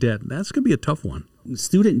student debt. That's going to be a tough one.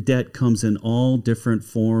 Student debt comes in all different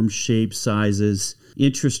forms, shapes, sizes,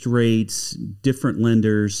 interest rates, different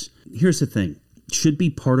lenders. Here's the thing. Should be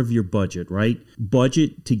part of your budget, right?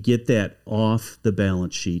 Budget to get that off the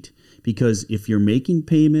balance sheet. Because if you're making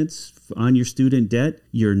payments on your student debt,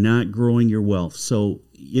 you're not growing your wealth. So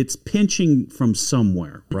it's pinching from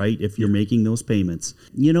somewhere, right? If you're making those payments.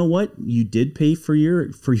 You know what? You did pay for your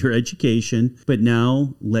education, but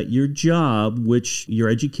now let your job, which your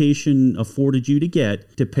education afforded you to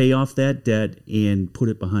get, to pay off that debt and put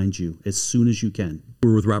it behind you as soon as you can.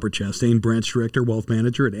 We're with Robert Chastain, Branch Director, Wealth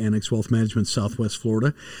Manager at Annex Wealth Management, Southwest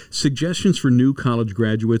Florida. Suggestions for new college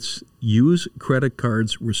graduates: use credit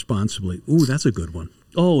cards responsibly. Ooh, that's a good one.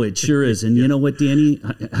 Oh, it sure is. And you know what, Danny?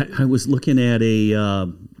 I was looking at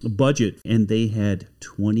a budget, and they had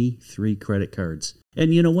 23 credit cards.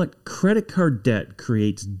 And you know what? Credit card debt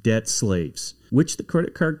creates debt slaves, which the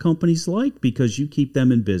credit card companies like because you keep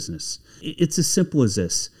them in business. It's as simple as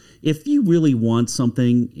this. If you really want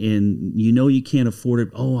something and you know you can't afford it,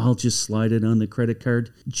 I'll just slide it on the credit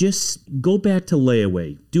card. Just go back to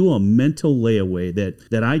layaway. Do a mental layaway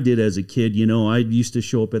that I did as a kid. You know, I used to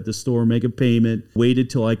show up at the store, make a payment,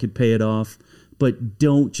 waited till I could pay it off. But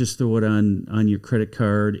don't just throw it on your credit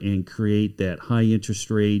card and create that high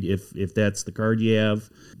interest rate if that's the card you have.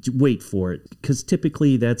 Wait for it, because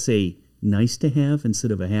typically that's a nice to have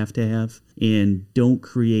instead of a have to have. And don't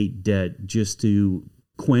create debt just to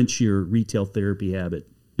quench your retail therapy habit.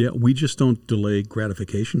 Yeah, we just don't delay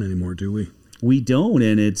gratification anymore, do we? We don't,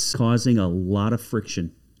 and it's causing a lot of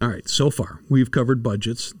friction. All right, so far we've covered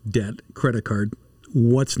budgets, debt, credit card.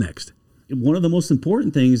 What's next? one of the most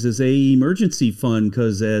important things is a emergency fund,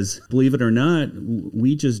 because as believe it or not,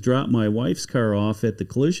 we just dropped my wife's car off at the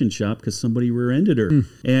collision shop because somebody rear-ended her.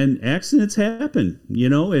 And accidents happen,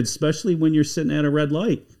 especially when you're sitting at a red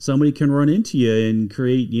light. Somebody can run into you and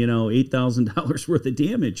create, $8,000 worth of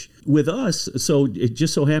damage. With us, so it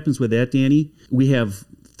just so happens with that, Danny, we have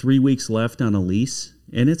 3 weeks left on a lease.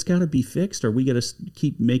 And it's got to be fixed, or we got to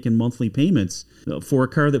keep making monthly payments for a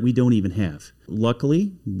car that we don't even have.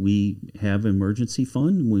 Luckily, we have an emergency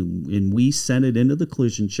fund, and we sent it into the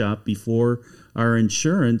collision shop before our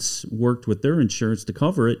insurance worked with their insurance to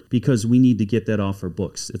cover it, because we need to get that off our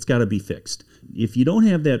books. It's got to be fixed. If you don't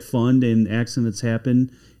have that fund and accidents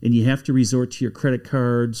happen and you have to resort to your credit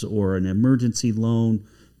cards or an emergency loan,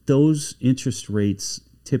 those interest rates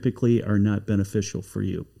typically are not beneficial for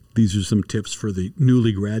you. These are some tips for the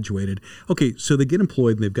newly graduated. Okay, so they get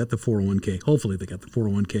employed and they've got the 401k. Hopefully they got the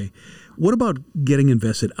 401k. What about getting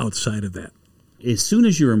invested outside of that? As soon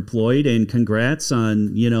as you're employed, and congrats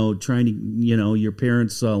on, trying to, your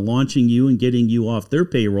parents launching you and getting you off their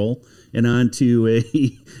payroll and onto a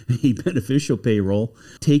beneficial payroll,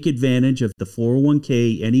 take advantage of the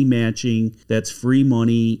 401k, any matching, that's free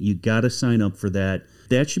money. You got to sign up for that.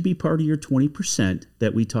 That should be part of your 20%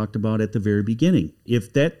 that we talked about at the very beginning.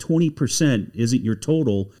 If that 20% isn't your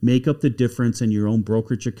total, make up the difference in your own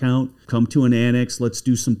brokerage account. Come to an Annex. Let's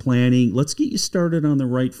do some planning. Let's get you started on the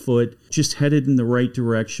right foot, just headed in the right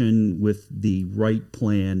direction with the right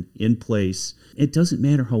plan in place. It doesn't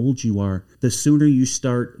matter how old you are. The sooner you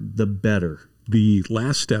start, the better. The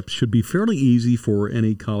last steps should be fairly easy for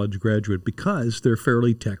any college graduate because they're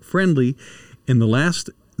fairly tech friendly. And the last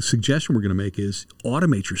suggestion we're going to make is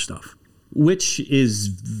automate your stuff. Which is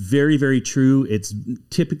very, very true. It's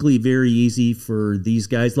typically very easy for these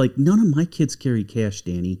guys. Like, none of my kids carry cash,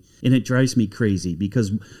 Danny, and it drives me crazy,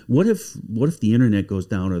 because what if the internet goes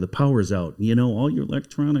down or the power's out? All your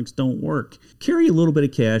electronics don't work. Carry a little bit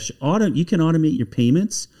of cash. You can automate your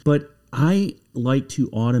payments, but I like to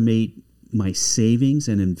automate my savings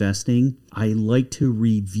and investing. I like to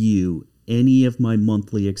review any of my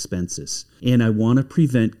monthly expenses, and I want to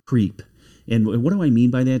prevent creep. And what do I mean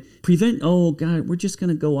by that? Prevent, oh God, we're just going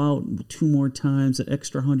to go out 2 more times, an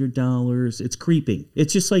extra $100. It's creeping.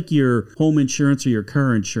 It's just like your home insurance or your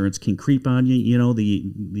car insurance can creep on you,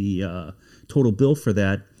 the total bill for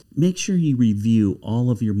that. Make sure you review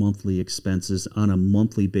all of your monthly expenses on a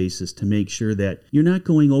monthly basis to make sure that you're not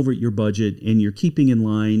going over your budget and you're keeping in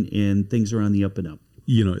line and things are on the up and up.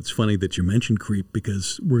 It's funny that you mentioned creep,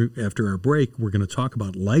 because after our break, we're going to talk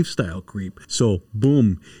about lifestyle creep. So,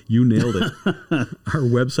 boom, you nailed it. Our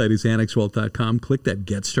website is annexwealth.com. Click that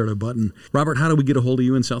Get Started button. Robert, how do we get a hold of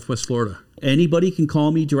you in Southwest Florida? Anybody can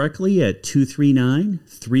call me directly at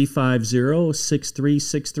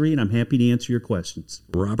 239-350-6363, and I'm happy to answer your questions.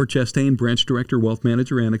 Robert Chastain, Branch Director, Wealth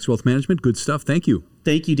Manager, Annex Wealth Management. Good stuff. Thank you.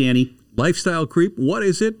 Thank you, Danny. Lifestyle creep, what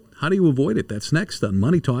is it? How do you avoid it? That's next on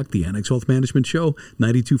Money Talk, the Annex Wealth Management Show,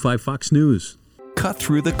 92.5 Fox News. Cut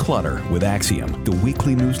through the clutter with Axiom, the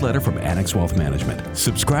weekly newsletter from Annex Wealth Management.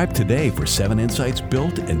 Subscribe today for 7 insights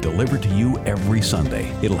built and delivered to you every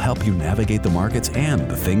Sunday. It'll help you navigate the markets and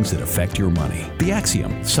the things that affect your money. The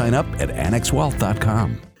Axiom. Sign up at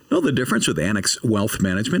annexwealth.com. Know the difference with Annex Wealth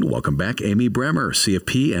Management? Welcome back, Amy Bremer,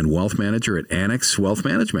 CFP and Wealth Manager at Annex Wealth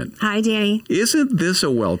Management. Hi, Danny. Isn't this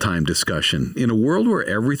a well-timed discussion? In a world where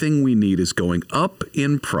everything we need is going up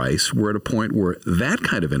in price, we're at a point where that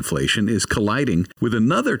kind of inflation is colliding with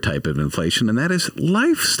another type of inflation, and that is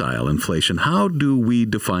lifestyle inflation. How do we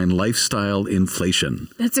define lifestyle inflation?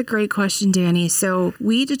 That's a great question, Danny. So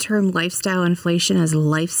we determine lifestyle inflation as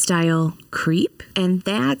lifestyle creep, and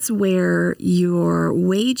that's where your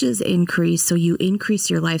wages increase, so you increase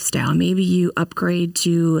your lifestyle. Maybe you upgrade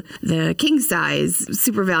to the king size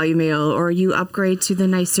super value meal, or you upgrade to the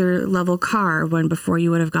nicer level car when before you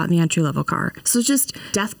would have gotten the entry level car. So just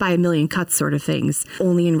death by a million cuts sort of things,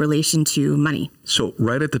 only in relation to money. So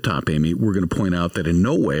right at the top, Amy, we're going to point out that in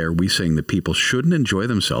no way are we saying that people shouldn't enjoy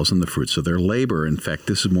themselves and the fruits of their labor. In fact,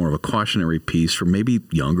 this is more of a cautionary piece for maybe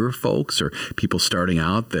younger folks or people starting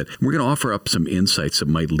out, that we're going to offer up some insights that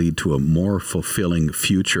might lead to a more fulfilling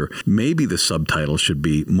future. Maybe the subtitle should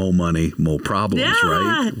be "Mo Money, Mo Problems,"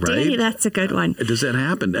 right? Danny, that's a good one. Does that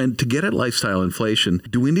happen? And to get at lifestyle inflation,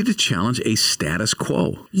 do we need to challenge a status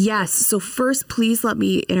quo? Yes. So first, please let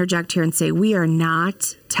me interject here and say we are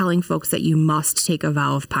not telling folks that you must take a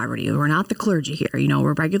vow of poverty. We're not the clergy here.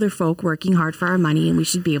 We're regular folk working hard for our money, and we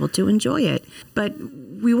should be able to enjoy it. But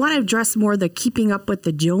we want to address more the keeping up with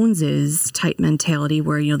the Joneses type mentality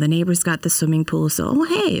where, the neighbor's got the swimming pool. So,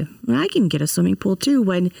 hey, I can get a swimming pool too,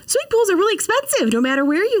 when swimming pools are really expensive no matter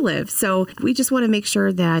where you live. So we just want to make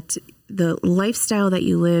sure that the lifestyle that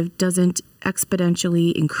you live doesn't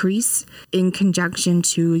exponentially increase in conjunction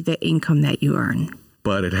to the income that you earn.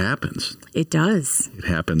 But it happens. It does. It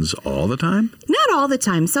happens all the time? Not all the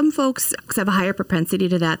time. Some folks have a higher propensity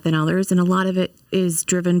to that than others, and a lot of it is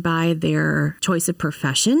driven by their choice of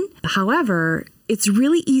profession. However, it's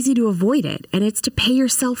really easy to avoid it, and it's to pay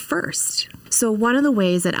yourself first. So one of the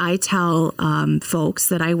ways that I tell folks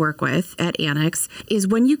that I work with at Annex is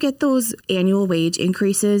when you get those annual wage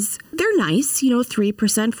increases, they're nice, 3%,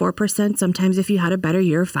 4%. Sometimes if you had a better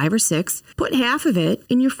year, 5 or 6, put half of it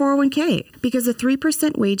in your 401k, because a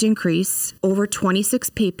 3% wage increase over 26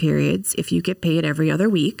 pay periods, if you get paid every other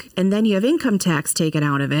week, and then you have income tax taken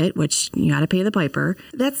out of it, which you got to pay the piper,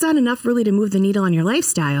 that's not enough really to move the needle on your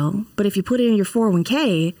lifestyle. But if you put it in your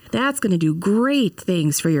 401k, that's going to do great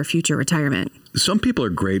things for your future retirement. Some people are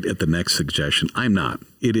great at the next suggestion. I'm not.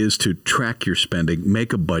 It is to track your spending,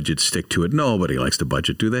 make a budget, stick to it. Nobody likes to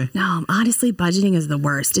budget, do they? No, honestly, budgeting is the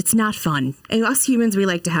worst. It's not fun. And us humans, we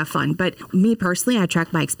like to have fun. But me personally, I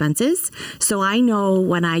track my expenses. So I know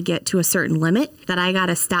when I get to a certain limit that I got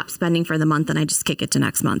to stop spending for the month and I just kick it to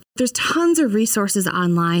next month. There's tons of resources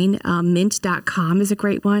online. Mint.com is a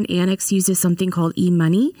great one. Annex uses something called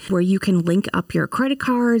eMoney, where you can link up your credit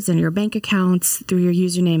cards and your bank accounts through your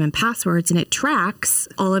username and passwords, and it tracks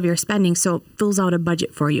all of your spending. So it fills out a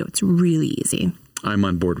budget for you. It's really easy. I'm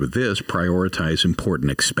on board with this. Prioritize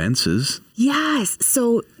important expenses. Yes.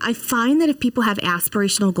 So I find that if people have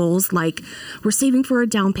aspirational goals, like we're saving for a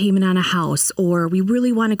down payment on a house, or we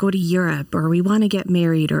really want to go to Europe, or we want to get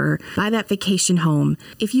married, or buy that vacation home,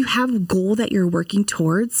 if you have a goal that you're working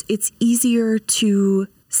towards, it's easier to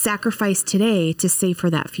sacrifice today to save for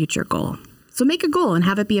that future goal. So make a goal and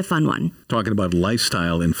have it be a fun one. Talking about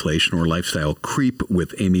lifestyle inflation or lifestyle creep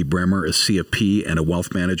with Amy Bremer, a CFP and a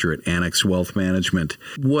wealth manager at Annex Wealth Management.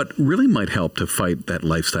 What really might help to fight that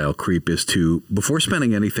lifestyle creep is to, before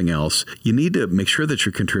spending anything else, you need to make sure that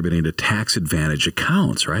you're contributing to tax advantage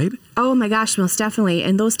accounts, right? Oh my gosh, most definitely.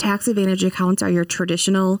 And those tax advantage accounts are your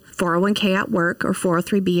traditional 401k at work or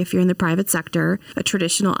 403b if you're in the private sector, a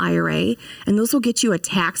traditional IRA. And those will get you a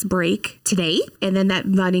tax break today. And then that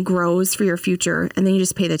money grows for your future. And then you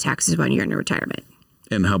just pay the taxes when you're in retirement.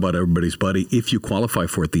 And how about everybody's buddy, if you qualify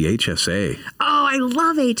for it, the HSA? Oh, I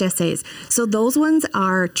love HSAs. So those ones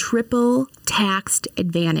are triple taxed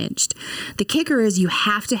advantaged. The kicker is you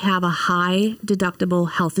have to have a high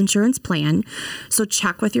deductible health insurance plan. So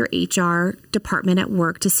check with your HR department at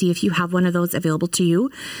work to see if you have one of those available to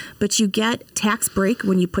you. But you get tax break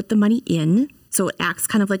when you put the money in. So it acts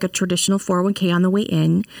kind of like a traditional 401k on the way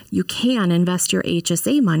in. You can invest your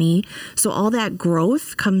HSA money. So all that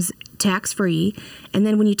growth comes tax-free. And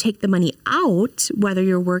then when you take the money out, whether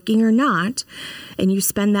you're working or not, and you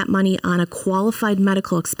spend that money on a qualified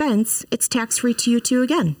medical expense, it's tax-free to you too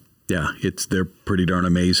again. Yeah, they're pretty darn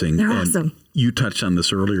amazing. They're awesome. You touched on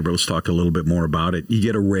this earlier, but let's talk a little bit more about it. You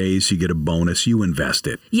get a raise, you get a bonus, you invest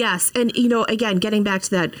it. Yes. And, again, getting back to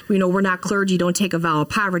that, we're not clergy, don't take a vow of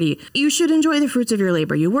poverty. You should enjoy the fruits of your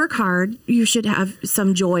labor. You work hard. You should have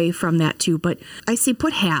some joy from that too. But I say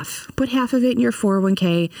put half of it in your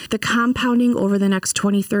 401k. The compounding over the next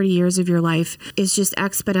 20, 30 years of your life is just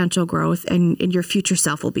exponential growth, and your future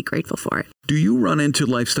self will be grateful for it. Do you run into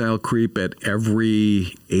lifestyle creep at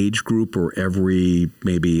every age group or every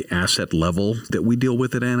maybe asset level that we deal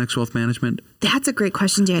with at Annex Wealth Management? That's a great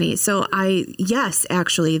question, Danny. So yes,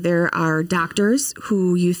 actually, there are doctors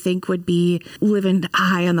who you think would be living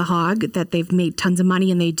high on the hog, that they've made tons of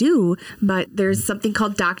money, and they do. But there's something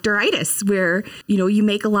called doctoritis where, you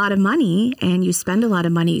make a lot of money and you spend a lot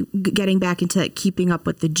of money, getting back into that keeping up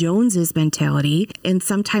with the Joneses mentality. And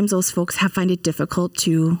sometimes those folks find it difficult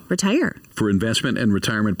to retire. For investment and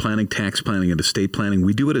retirement planning, tax planning, and estate planning,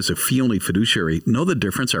 we do it as a fee-only fiduciary. Know the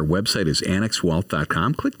difference? Our website is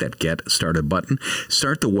annexwealth.com. Click that Get Started button.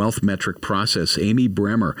 Start the wealth metric process. Amy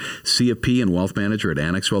Bremer, CFP and Wealth Manager at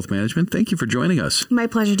Annex Wealth Management. Thank you for joining us. My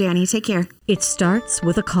pleasure, Danny. Take care. It starts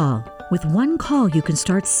with a call. With one call, you can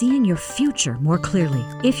start seeing your future more clearly.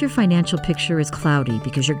 If your financial picture is cloudy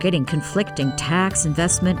because you're getting conflicting tax,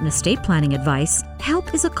 investment, and estate planning advice,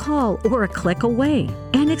 help is a call or a click away.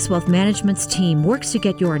 Annex Wealth Management's team works to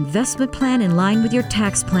get your investment plan in line with your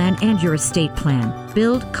tax plan and your estate plan.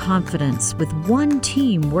 Build confidence with one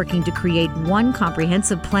team working to create one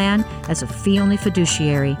comprehensive plan as a fee-only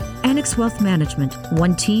fiduciary. Annex Wealth Management.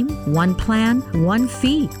 One team, one plan, one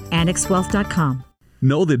fee. AnnexWealth.com.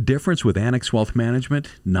 Know the difference with Annex Wealth Management?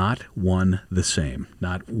 Not one the same.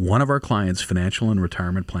 Not one of our clients' financial and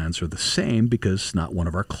retirement plans are the same because not one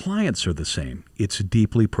of our clients are the same. It's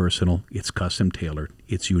deeply personal. It's custom tailored.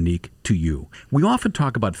 It's unique to you. We often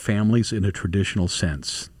talk about families in a traditional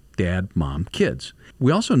sense. dad, mom, kids.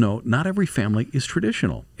 We also know not every family is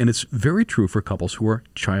traditional, and it's very true for couples who are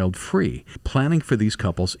child-free. Planning for these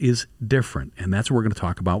couples is different, and that's what we're going to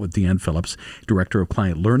talk about with Deanne Phillips, Director of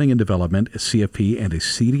Client Learning and Development, a CFP and a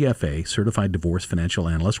CDFA, Certified Divorce Financial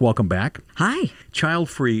Analyst. Welcome back. Hi.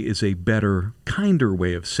 Child-free is a better, kinder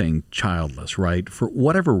way of saying childless, right? For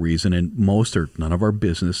whatever reason, and most or none of our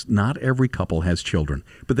business, not every couple has children.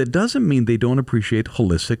 But that doesn't mean they don't appreciate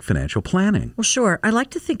holistic financial planning. Well, sure. I like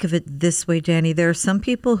to think of it this way, Danny. There are some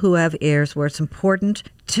people who have heirs where it's important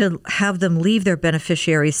to have them leave their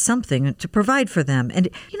beneficiaries something to provide for them. And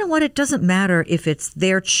you know what? It doesn't matter if it's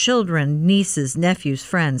their children, nieces, nephews,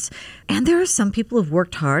 friends. And there are some people who've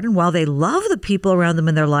worked hard, and while they love the people around them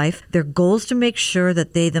in their life, their goal is to make sure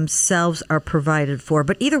that they themselves are provided for.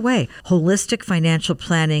 But either way, holistic financial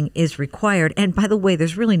planning is required. And by the way,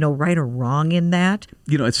 there's really no right or wrong in that.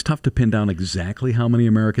 You know, it's tough to pin down exactly how many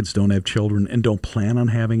Americans don't have children and don't plan on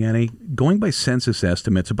having any. Going by census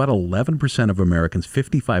estimates, about 11% of Americans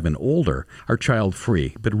 55 and older are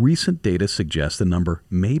child-free, but recent data suggests the number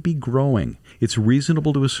may be growing. It's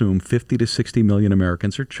reasonable to assume 50 to 60 million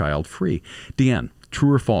Americans are child-free. Deanne,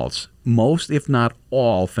 true or false? Most, if not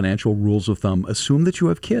all, financial rules of thumb assume that you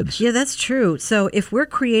have kids. Yeah, that's true. So if we're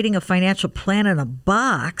creating a financial plan in a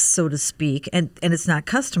box, so to speak, and it's not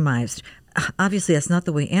customized, obviously that's not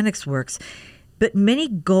the way Annex works. But many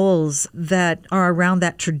goals that are around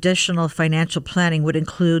that traditional financial planning would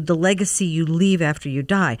include the legacy you leave after you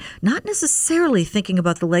die, not necessarily thinking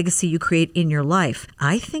about the legacy you create in your life.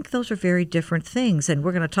 I think those are very different things, and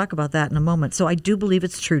we're going to talk about that in a moment. So I do believe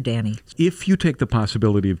it's true, Danny. If you take the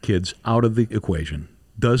possibility of kids out of the equation,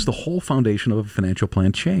 does the whole foundation of a financial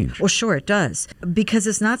plan change? Well, sure, it does. Because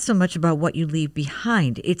it's not so much about what you leave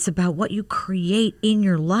behind. It's about what you create in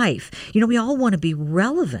your life. You know, we all want to be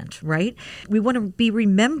relevant, right? We want to be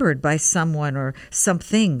remembered by someone or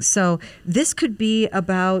something. So this could be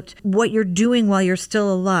about what you're doing while you're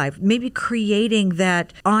still alive. Maybe creating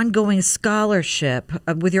that ongoing scholarship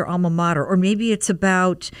with your alma mater. Or maybe it's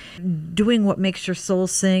about doing what makes your soul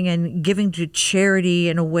sing and giving to charity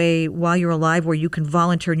in a way while you're alive where you can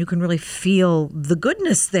volunteer and you can really feel the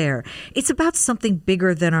goodness there. It's about something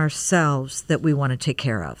bigger than ourselves that we want to take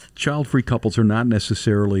care of. Child-free couples are not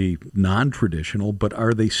necessarily non-traditional, but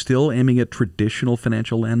are they still aiming at traditional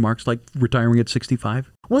financial landmarks like retiring at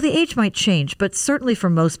 65? Well, the age might change, but certainly for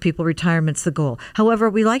most people, retirement's the goal. However,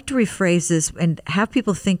 we like to rephrase this and have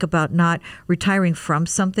people think about not retiring from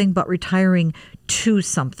something, but retiring to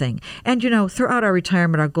something. And, you know, throughout our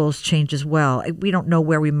retirement, our goals change as well. We don't know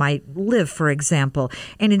where we might live, for example.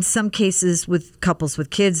 And in some cases, with couples with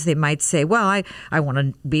kids, they might say, well, I want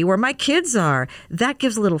to be where my kids are. That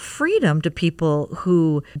gives a little freedom to people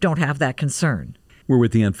who don't have that concern. We're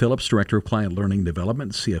with Deanne Phillips, Director of Client Learning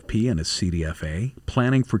Development, CFP, and a CDFA,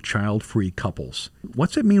 planning for child-free couples.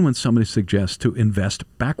 What's it mean when somebody suggests to invest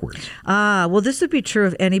backwards? Well, this would be true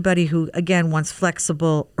of anybody who, again, wants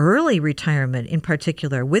flexible early retirement in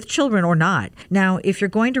particular, with children or not. Now, if you're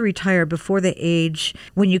going to retire before the age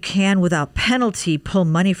when you can, without penalty, pull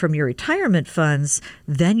money from your retirement funds,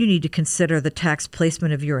 then you need to consider the tax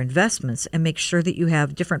placement of your investments and make sure that you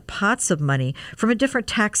have different pots of money from a different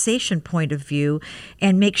taxation point of view,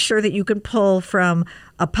 and make sure that you can pull from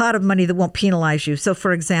a pot of money that won't penalize you. So,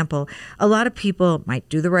 for example, a lot of people might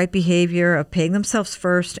do the right behavior of paying themselves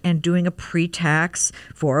first and doing a pre-tax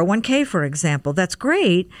 401k, for example. That's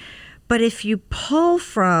great. But if you pull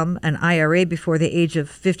from an IRA before the age of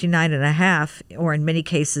 59 and a half, or in many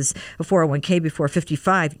cases a 401k before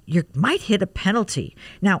 55, you might hit a penalty.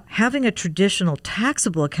 Now, having a traditional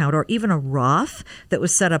taxable account or even a Roth that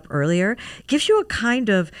was set up earlier gives you a kind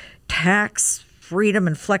of tax freedom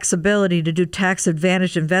and flexibility to do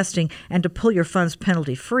tax-advantaged investing and to pull your funds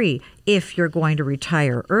penalty-free if you're going to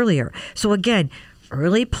retire earlier. So again,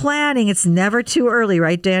 early planning, it's never too early,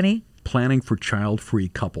 right, Danny? Planning for child-free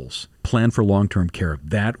couples. Plan for long-term care.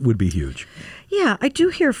 That would be huge. Yeah, I do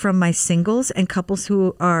hear from my singles and couples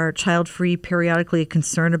who are child-free periodically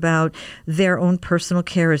concerned about their own personal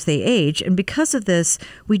care as they age. And because of this,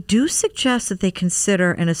 we do suggest that they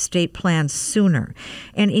consider an estate plan sooner.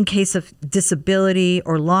 And in case of disability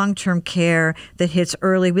or long-term care that hits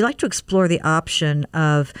early, we like to explore the option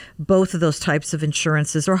of both of those types of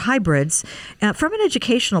insurances or hybrids. From an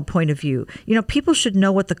educational point of view, you know, people should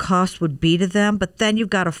know what the cost cost would be to them, but then you've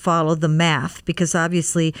got to follow the math, because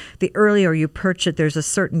obviously the earlier you purchase it, there's a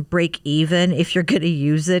certain break even if you're going to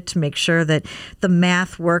use it, to make sure that the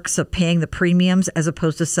math works of paying the premiums as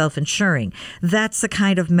opposed to self-insuring. That's the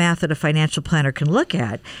kind of math that a financial planner can look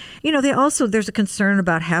at. There's a concern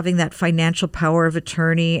about having that financial power of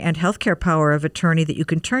attorney and healthcare power of attorney that you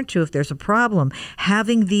can turn to if there's a problem.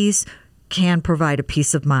 Having these can provide a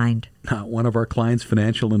peace of mind. Not one of our clients'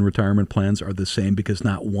 financial and retirement plans are the same, because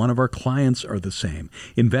not one of our clients are the same.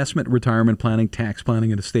 Investment, retirement planning, tax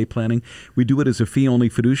planning, and estate planning, we do it as a fee-only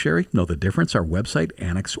fiduciary. Know the difference? Our website,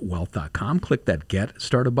 annexwealth.com. Click that Get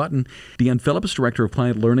Started button. Deanne Phillips, Director of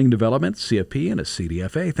Client Learning Development, CFP, and a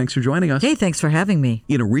CDFA. Thanks for joining us. Hey, thanks for having me.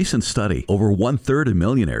 In a recent study, over 1/3 of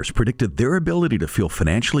millionaires predicted their ability to feel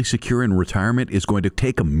financially secure in retirement is going to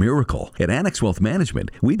take a miracle. At Annex Wealth Management,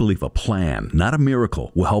 we believe a plan, not a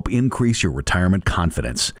miracle, will help increase your retirement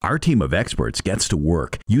confidence. Our team of experts gets to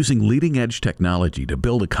work using leading-edge technology to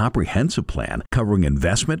build a comprehensive plan covering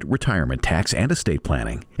investment, retirement, tax, and estate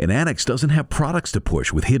planning. And Annex doesn't have products to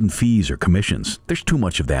push with hidden fees or commissions. There's too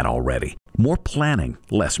much of that already. More planning,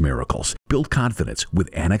 less miracles. Build confidence with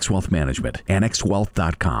Annex Wealth Management.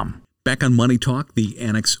 AnnexWealth.com. Back on Money Talk, the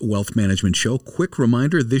Annex Wealth Management Show. Quick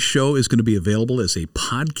reminder, this show is going to be available as a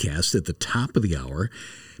podcast at the top of the hour.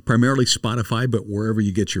 Primarily Spotify, but wherever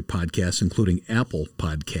you get your podcasts, including Apple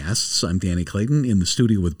Podcasts. I'm Danny Clayton in the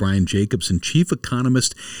studio with Brian Jacobson, Chief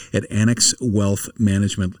Economist at Annex Wealth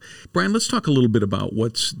Management. Brian, let's talk a little bit about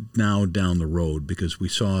what's now down the road, because we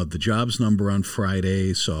saw the jobs number on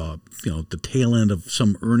Friday, saw the tail end of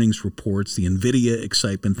some earnings reports, the NVIDIA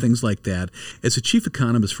excitement, things like that. As a Chief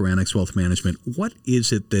Economist for Annex Wealth Management, what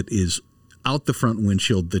is it that is out the front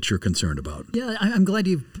windshield that you're concerned about? Yeah, I'm glad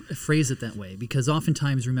you phrase it that way, because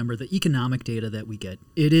oftentimes, remember, the economic data that we get,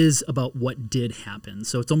 it is about what did happen.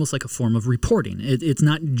 So it's almost like a form of reporting. It's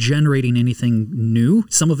not generating anything new.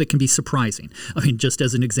 Some of it can be surprising. I mean, just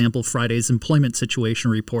as an example, Friday's employment situation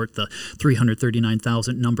report, the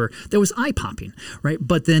 339,000 number, that was eye-popping, right?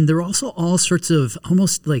 But then there are also all sorts of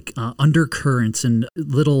almost like undercurrents and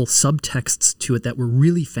little subtexts to it that were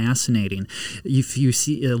really fascinating. If you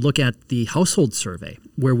look at the household survey,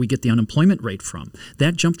 where we get the unemployment rate from,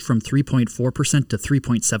 that jumped from 3.4% to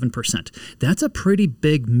 3.7%. That's a pretty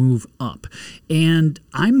big move up. And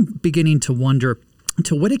I'm beginning to wonder,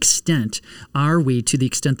 to what extent are we, to the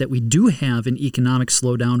extent that we do have an economic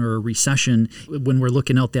slowdown or a recession when we're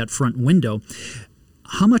looking out that front window,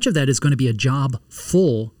 how much of that is going to be a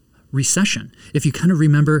job-full recession? If you kind of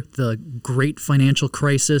remember the great financial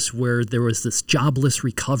crisis where there was this jobless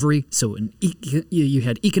recovery, so you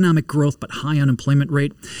had economic growth but high unemployment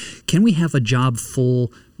rate, can we have a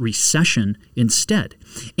job-full recession instead?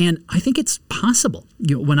 And I think it's possible.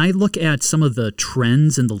 When I look at some of the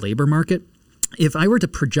trends in the labor market, if I were to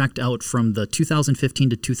project out from the 2015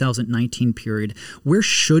 to 2019 period, where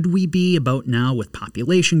should we be about now with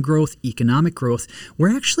population growth, economic growth?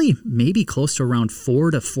 We're actually maybe close to around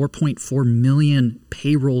 4 to 4.4 million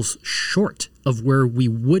payrolls short of where we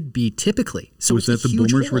would be typically. So is that the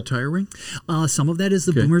boomers retiring? Some of that is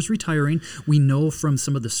the boomers retiring. We know from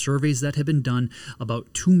some of the surveys that have been done,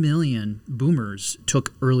 about 2 million boomers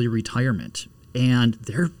took early retirement. And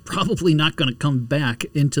they're probably not going to come back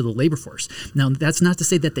into the labor force. Now, that's not to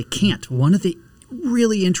say that they can't. One of the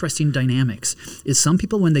really interesting dynamics is some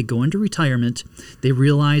people, when they go into retirement, they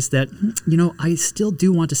realize that, I still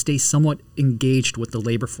do want to stay somewhat engaged with the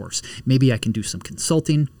labor force. Maybe I can do some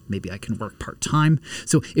consulting. Maybe I can work part-time.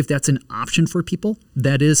 So if that's an option for people,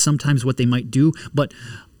 that is sometimes what they might do. But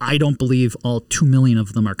I don't believe all 2 million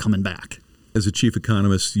of them are coming back. As a chief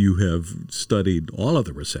economist, you have studied all of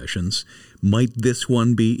the recessions. Might this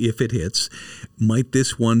one be, if it hits, might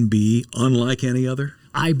this one be unlike any other?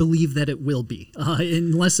 I believe that it will be,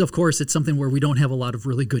 unless, of course, it's something where we don't have a lot of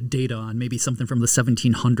really good data on, maybe something from the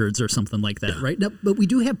 1700s or something like that, right? Now, but we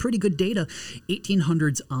do have pretty good data,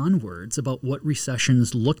 1800s onwards, about what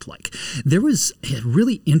recessions looked like. There was a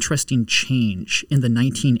really interesting change in the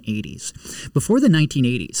 1980s. Before the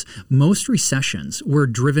 1980s, most recessions were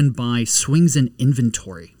driven by swings in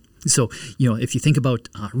inventory. So, if you think about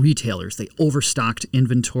retailers, they overstocked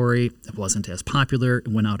inventory. It wasn't as popular. It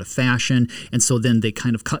went out of fashion. And so then they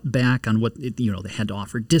kind of cut back on what, they had to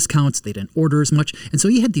offer discounts. They didn't order as much. And so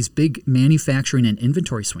you had these big manufacturing and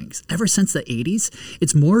inventory swings. Ever since the 80s,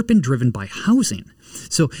 it's more been driven by housing.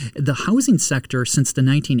 So the housing sector since the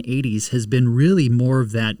 1980s has been really more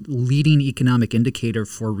of that leading economic indicator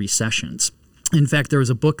for recessions. In fact, there was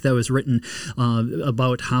a book that was written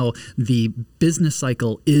about how the business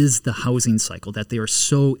cycle is the housing cycle, that they are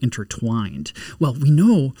so intertwined. Well, we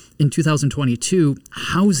know in 2022,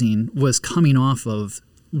 housing was coming off of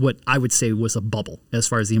what I would say was a bubble as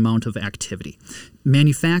far as the amount of activity.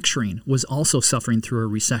 Manufacturing was also suffering through a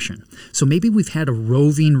recession. So maybe we've had a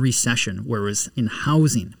roving recession where it was in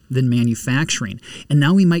housing, then manufacturing, and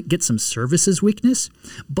now we might get some services weakness,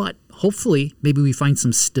 but hopefully maybe we find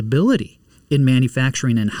some stability in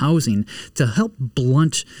manufacturing and housing to help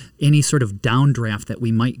blunt any sort of downdraft that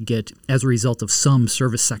we might get as a result of some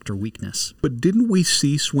service sector weakness. But didn't we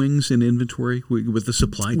see swings in inventory with the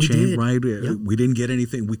supply chain, right? Yep. We didn't get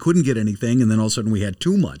anything. We couldn't get anything, and then all of a sudden we had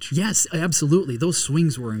too much. Yes, absolutely. Those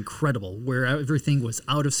swings were incredible, where everything was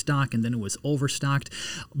out of stock and then it was overstocked.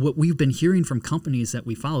 What we've been hearing from companies that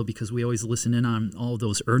we follow, because we always listen in on all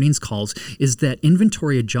those earnings calls, is that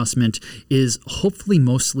inventory adjustment is hopefully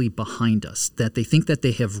mostly behind us, that they think that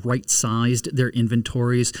they have right-sized their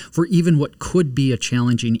inventories for even what could be a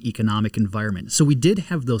challenging economic environment. So we did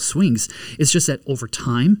have those swings. It's just that over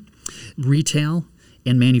time, retail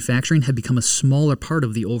and manufacturing have become a smaller part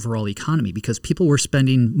of the overall economy because people were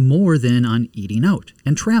spending more than on eating out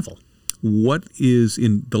and travel. What is,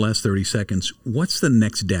 in the last 30 seconds, what's the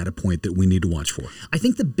next data point that we need to watch for? I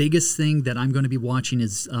think the biggest thing that I'm going to be watching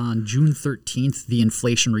is on June 13th, the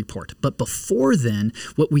inflation report. But before then,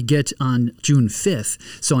 what we get on June 5th,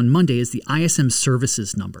 so on Monday, is the ISM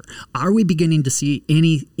services number. Are we beginning to see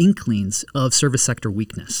any inklings of service sector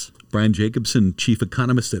weakness? Brian Jacobson, Chief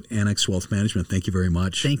Economist at Annex Wealth Management, thank you very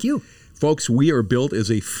much. Thank you. Folks, we are built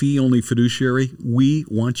as a fee-only fiduciary. We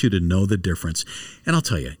want you to know the difference. And I'll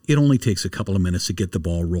tell you, it only takes a couple of minutes to get the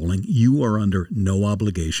ball rolling. You are under no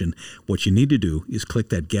obligation. What you need to do is click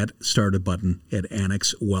that Get Started button at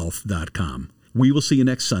annexwealth.com. We will see you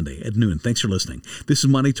next Sunday at noon. Thanks for listening. This is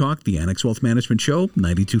Money Talk, the Annex Wealth Management Show,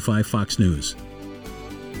 92.5 Fox News.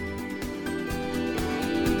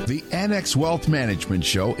 The Annex Wealth Management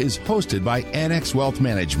Show is hosted by Annex Wealth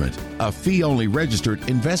Management, a fee-only registered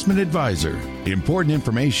investment advisor. Important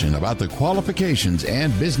information about the qualifications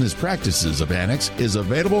and business practices of Annex is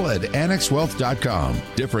available at annexwealth.com.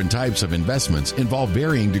 Different types of investments involve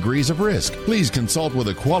varying degrees of risk. Please consult with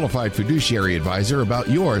a qualified fiduciary advisor about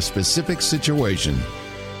your specific situation.